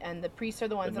 and the priests are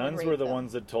the ones that would rape them. The nuns were the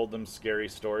ones that told them scary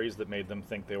stories that made them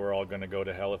think they were all going to go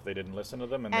to hell if they didn't listen to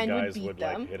them, and the guys would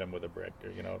hit them with a brick,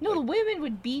 or No, the women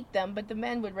would beat them, but the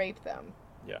men would rape them.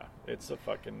 Yeah, it's a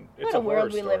fucking. What a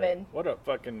world we live in. What a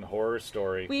fucking horror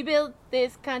story. We built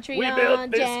this country. We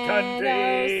built this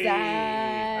country.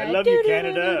 I love you,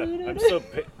 Canada. I'm so.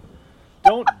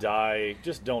 Don't die.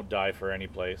 Just don't die for any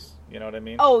place. You know what I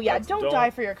mean? Oh yeah, don't die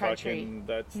for your country.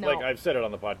 That's like I've said it on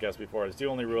the podcast before. It's the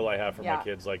only rule I have for my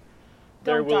kids. Like,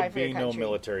 there Don't will die for your be no country.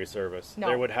 military service. No.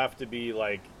 There would have to be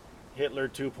like Hitler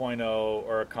 2.0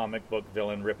 or a comic book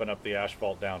villain ripping up the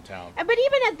asphalt downtown. But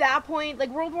even at that point, like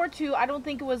World War II, I don't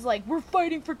think it was like, we're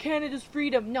fighting for Canada's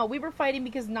freedom. No, we were fighting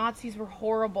because Nazis were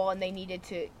horrible and they needed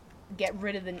to get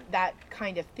rid of that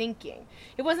kind of thinking.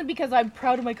 It wasn't because I'm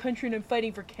proud of my country and I'm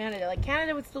fighting for Canada. Like,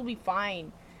 Canada would still be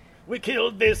fine. We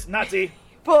killed this Nazi.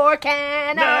 For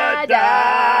Canada.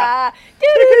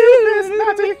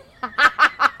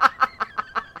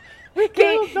 We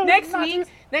killed this Nazi. Okay,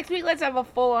 next week, let's have a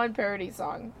full-on parody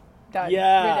song. Done.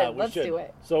 Yeah, We're done. we Let's should. do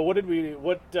it. So what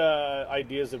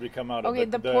ideas did we come out of? Okay,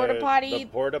 the porta potty, the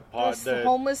porta pot, the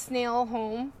homeless snail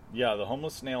home. Yeah, the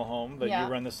homeless snail home that Yeah.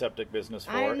 you run the septic business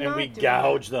for, I'm and not we doing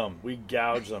gouge them. We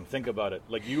gouge them. Think about it.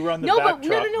 Like you run the No, back but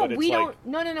truck, no. but We it's don't.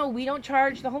 like, No. We don't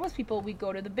charge the homeless people. We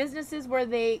go to the businesses where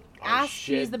they ask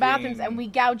to use the shitting. bathrooms, and we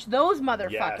gouge those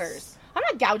motherfuckers. Yes. I'm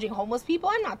not gouging homeless people.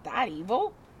 I'm not that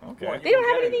evil. okay. Well, They don't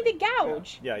have get anything to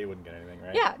gouge. Yeah, you wouldn't get anything,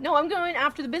 right? Yeah, no, I'm going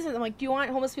after the business. I'm like, do you want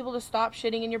homeless people to stop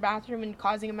shitting in your bathroom and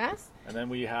causing a mess? And then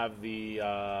we have the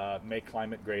make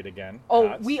climate great again.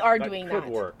 Oh, we are that doing could that.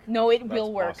 work. No, it That's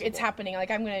will work. possible. It's happening. Like,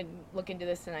 I'm going to look into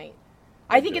this tonight.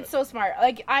 We'll I think do it's it. so smart.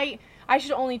 Like, I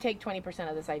should only take 20%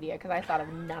 of this idea because I thought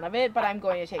of none of it, but I'm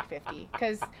going to take 50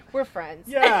 because we're friends.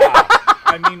 Yeah.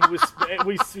 I mean,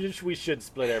 we should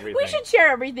split everything. We should share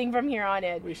everything from here on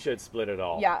in. We should split it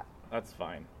all. Yeah. That's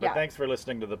fine. But Yeah. thanks for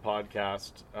listening to the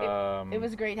podcast. It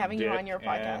was great having you Dick on your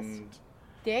podcast. and-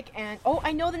 Dick and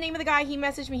I know the name of the guy. He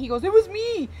messaged me. He goes, "It was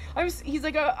me." He's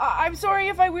like, "I'm sorry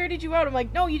if I weirded you out." I'm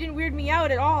like, "No, you didn't weird me out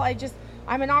at all.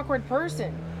 I'm an awkward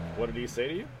person." What did he say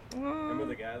to you? Remember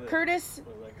the guy that Curtis.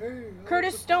 was like, hey,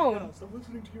 Curtis listen to Stone. the podcast. I'm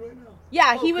listening to you right now.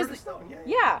 Yeah, Oh, he was. Curtis Stone. Yeah.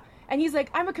 Yeah, and he's like,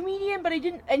 "I'm a comedian, but I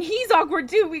didn't." And he's awkward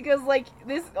too because like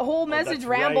this whole message that's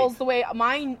rambles right. the way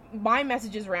my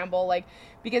messages ramble. Like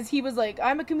because he was like,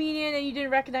 "I'm a comedian and you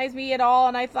didn't recognize me at all,"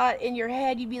 and I thought in your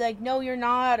head you'd be like, "No, you're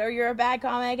not," or "You're a bad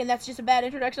comic," and that's just a bad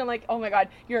introduction. I'm like, "Oh my god,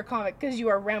 you're a comic," because you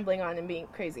are rambling on and being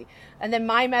crazy. And then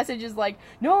my message is like,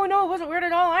 "No, it wasn't weird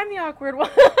at all. I'm the awkward one."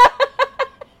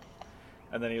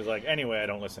 And then he was like, anyway, I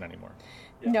don't listen anymore.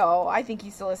 No, I think he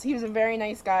still is. He was a very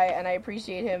nice guy, and I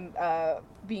appreciate him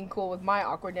being cool with my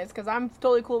awkwardness because I'm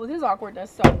totally cool with his awkwardness.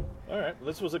 So All right,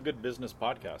 this was a good business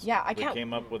podcast. Yeah, we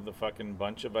came up with the fucking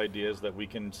bunch of ideas that we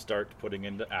can start putting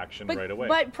into action right away.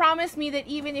 But promise me that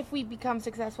even if we become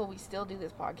successful, we still do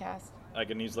this podcast. I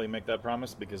can easily make that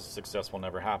promise because success will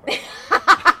never happen.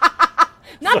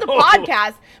 Not the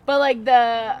podcast, but like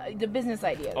the business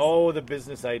ideas. Oh, the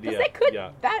business idea. Because they could,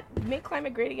 Yeah. that make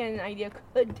climate great again idea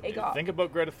could take off. Think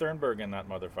about Greta Thunberg and that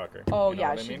motherfucker. Oh You know yeah,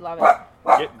 what I she'd mean? love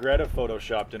it. Get Greta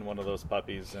photoshopped in one of those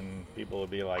puppies, and people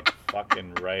would be like,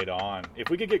 "Fucking right on." If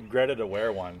we could get Greta to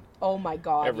wear one, Oh my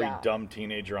god, every yeah. dumb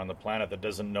teenager on the planet that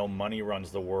doesn't know money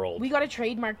runs the world. We got to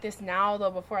trademark this now though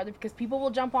because people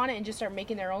will jump on it and just start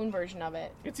making their own version of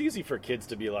it. It's easy for kids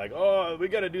to be like, "Oh, we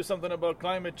got to do something about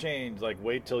climate change." Like,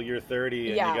 wait till you're 30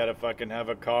 and Yeah. you got to fucking have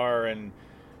a car and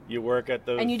you work at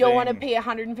the And you don't want to thing. pay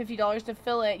 $150 to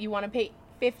fill it. You want to pay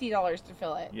 $50 to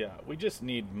fill it. Yeah, we just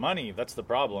need money. That's the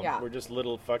problem. Yeah. We're just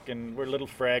little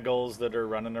fraggles that are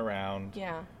running around.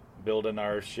 Yeah. Building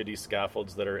our shitty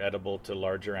scaffolds that are edible to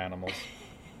larger animals.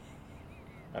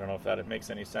 I don't know if that makes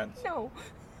any sense. No.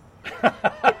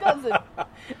 It doesn't.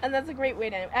 And that's a great way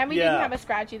to end. And we Yeah. didn't have a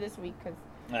scratchy this week because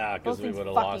Because Those we things would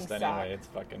have fucking lost suck. anyway. It's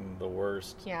fucking the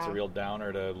worst. Yeah. It's a real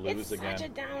downer to lose it's again. such a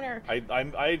downer.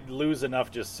 I lose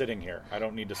enough just sitting here. I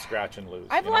don't need to scratch and lose.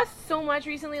 I've you know? lost so much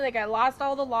recently. Like I lost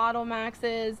all the Lotto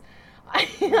Maxes.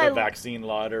 The vaccine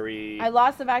lottery. I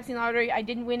lost the vaccine lottery. I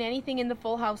didn't win anything in the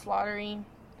Full House lottery.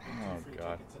 Oh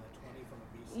god. Tickets and a 20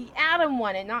 from a BC. Adam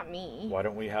won it, not me. Why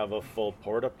don't we have a full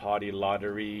porta potty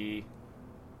lottery?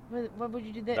 What would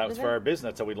you do? That was for our business.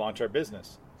 That's how we launch our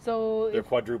business. So They're if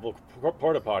quadruple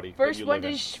porta potty. that first you one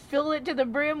live to in. fill it to the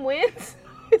brim wins.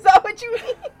 Is that what you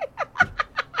mean?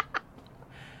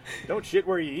 Don't shit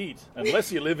where you eat,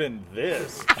 unless you live in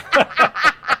this.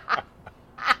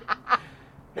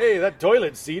 Hey, that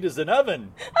toilet seat is an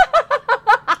oven.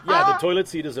 Yeah, the toilet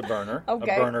seat is a burner.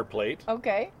 Okay. A burner plate.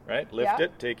 Okay. Right? Lift Yeah.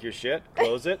 it, take your shit,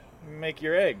 close it, make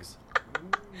your eggs.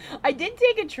 I did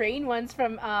take a train once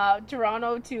from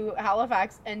Toronto to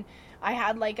Halifax, and I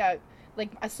had like a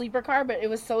sleeper car, but it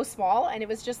was so small, and it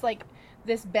was just like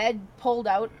this bed pulled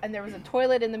out, and there was a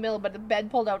toilet in the middle, but the bed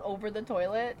pulled out over the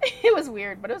toilet. It was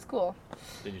weird, but it was cool.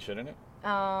 Did you shit in it?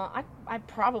 I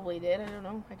probably did. I don't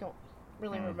know. I don't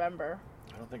really remember.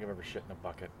 I don't think I've ever shit in a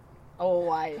bucket. Oh,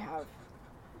 I have.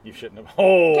 You've shit in a...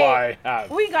 Oh, Okay, I have.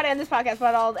 We gotta end this podcast,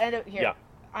 but I'll end it here. Yeah.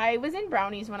 I was in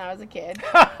Brownies when I was a kid.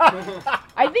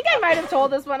 I think I might have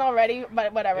told this one already,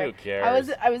 but whatever. Who cares?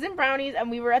 I was in Brownies,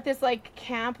 and we were at this like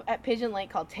camp at Pigeon Lake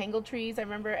called Tangle Trees. I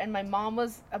remember, and my mom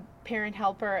was a parent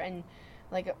helper, and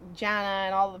like Jana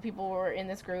and all the people were in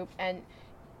this group, and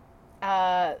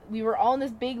we were all in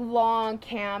this big long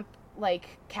camp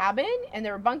like cabin, and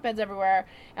there were bunk beds everywhere.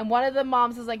 And one of the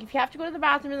moms was like, if you have to go to the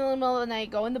bathroom in the middle of the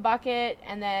night, go in the bucket,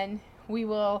 and then we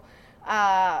will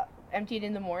empty it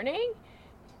in the morning.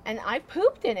 And I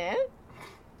pooped in it.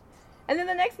 And then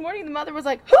the next morning, the mother was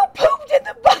like, who pooped in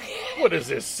the bucket? What is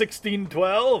this,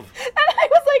 1612? And I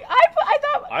was like, I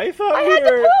thought I thought I you had were...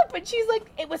 to poop, and she's like,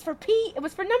 it was for pee. It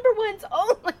was for number ones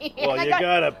only. Well, And you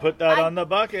gotta put that on the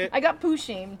bucket. I got poo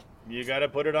shamed. You gotta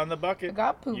put it on the bucket. I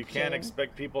got poop You can't shamed.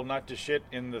 expect people not to shit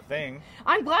in the thing.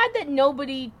 I'm glad that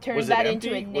nobody turned Was it that empty?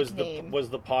 into a nickname. Was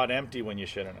the pot empty when you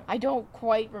shit in it? I don't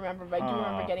quite remember, but I do Oh.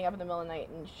 remember getting up in the middle of the night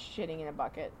and shitting in a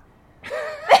bucket.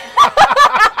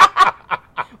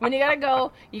 When you gotta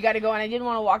go, and I didn't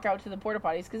want to walk out to the porta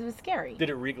potties because it was scary. Did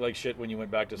it reek like shit when you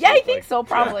went back to sleep? Yeah, I think Like- so,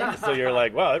 probably. So you're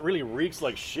like, wow, it really reeks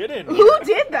like shit in here. Who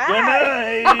did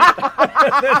that? Good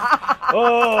night.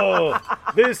 Oh,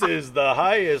 this is the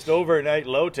highest overnight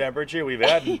low temperature we've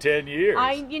had in 10 years.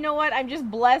 You know what? I'm just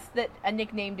blessed that a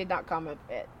nickname did not come of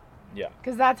it. Yeah,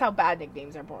 Because that's how bad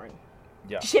nicknames are born.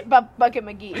 yeah. Shit Bucket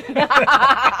McGee.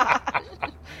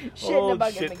 Shit in a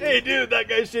bucket shit. McGee. Hey, dude, that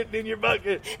guy's shitting in your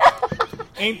bucket.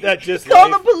 Ain't that just Call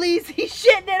life? the police. He's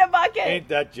shitting in a bucket. Ain't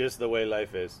that just the way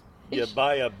life is? You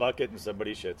buy a bucket and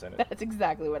somebody shits in it. That's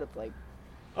exactly what it's like.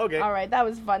 Okay. All right, that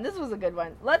was fun. This was a good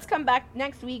one. Let's come back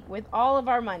next week with all of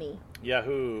our money.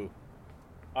 Yahoo.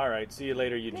 All right. See you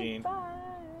later, Eugene. Bye.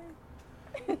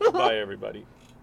 Bye, everybody.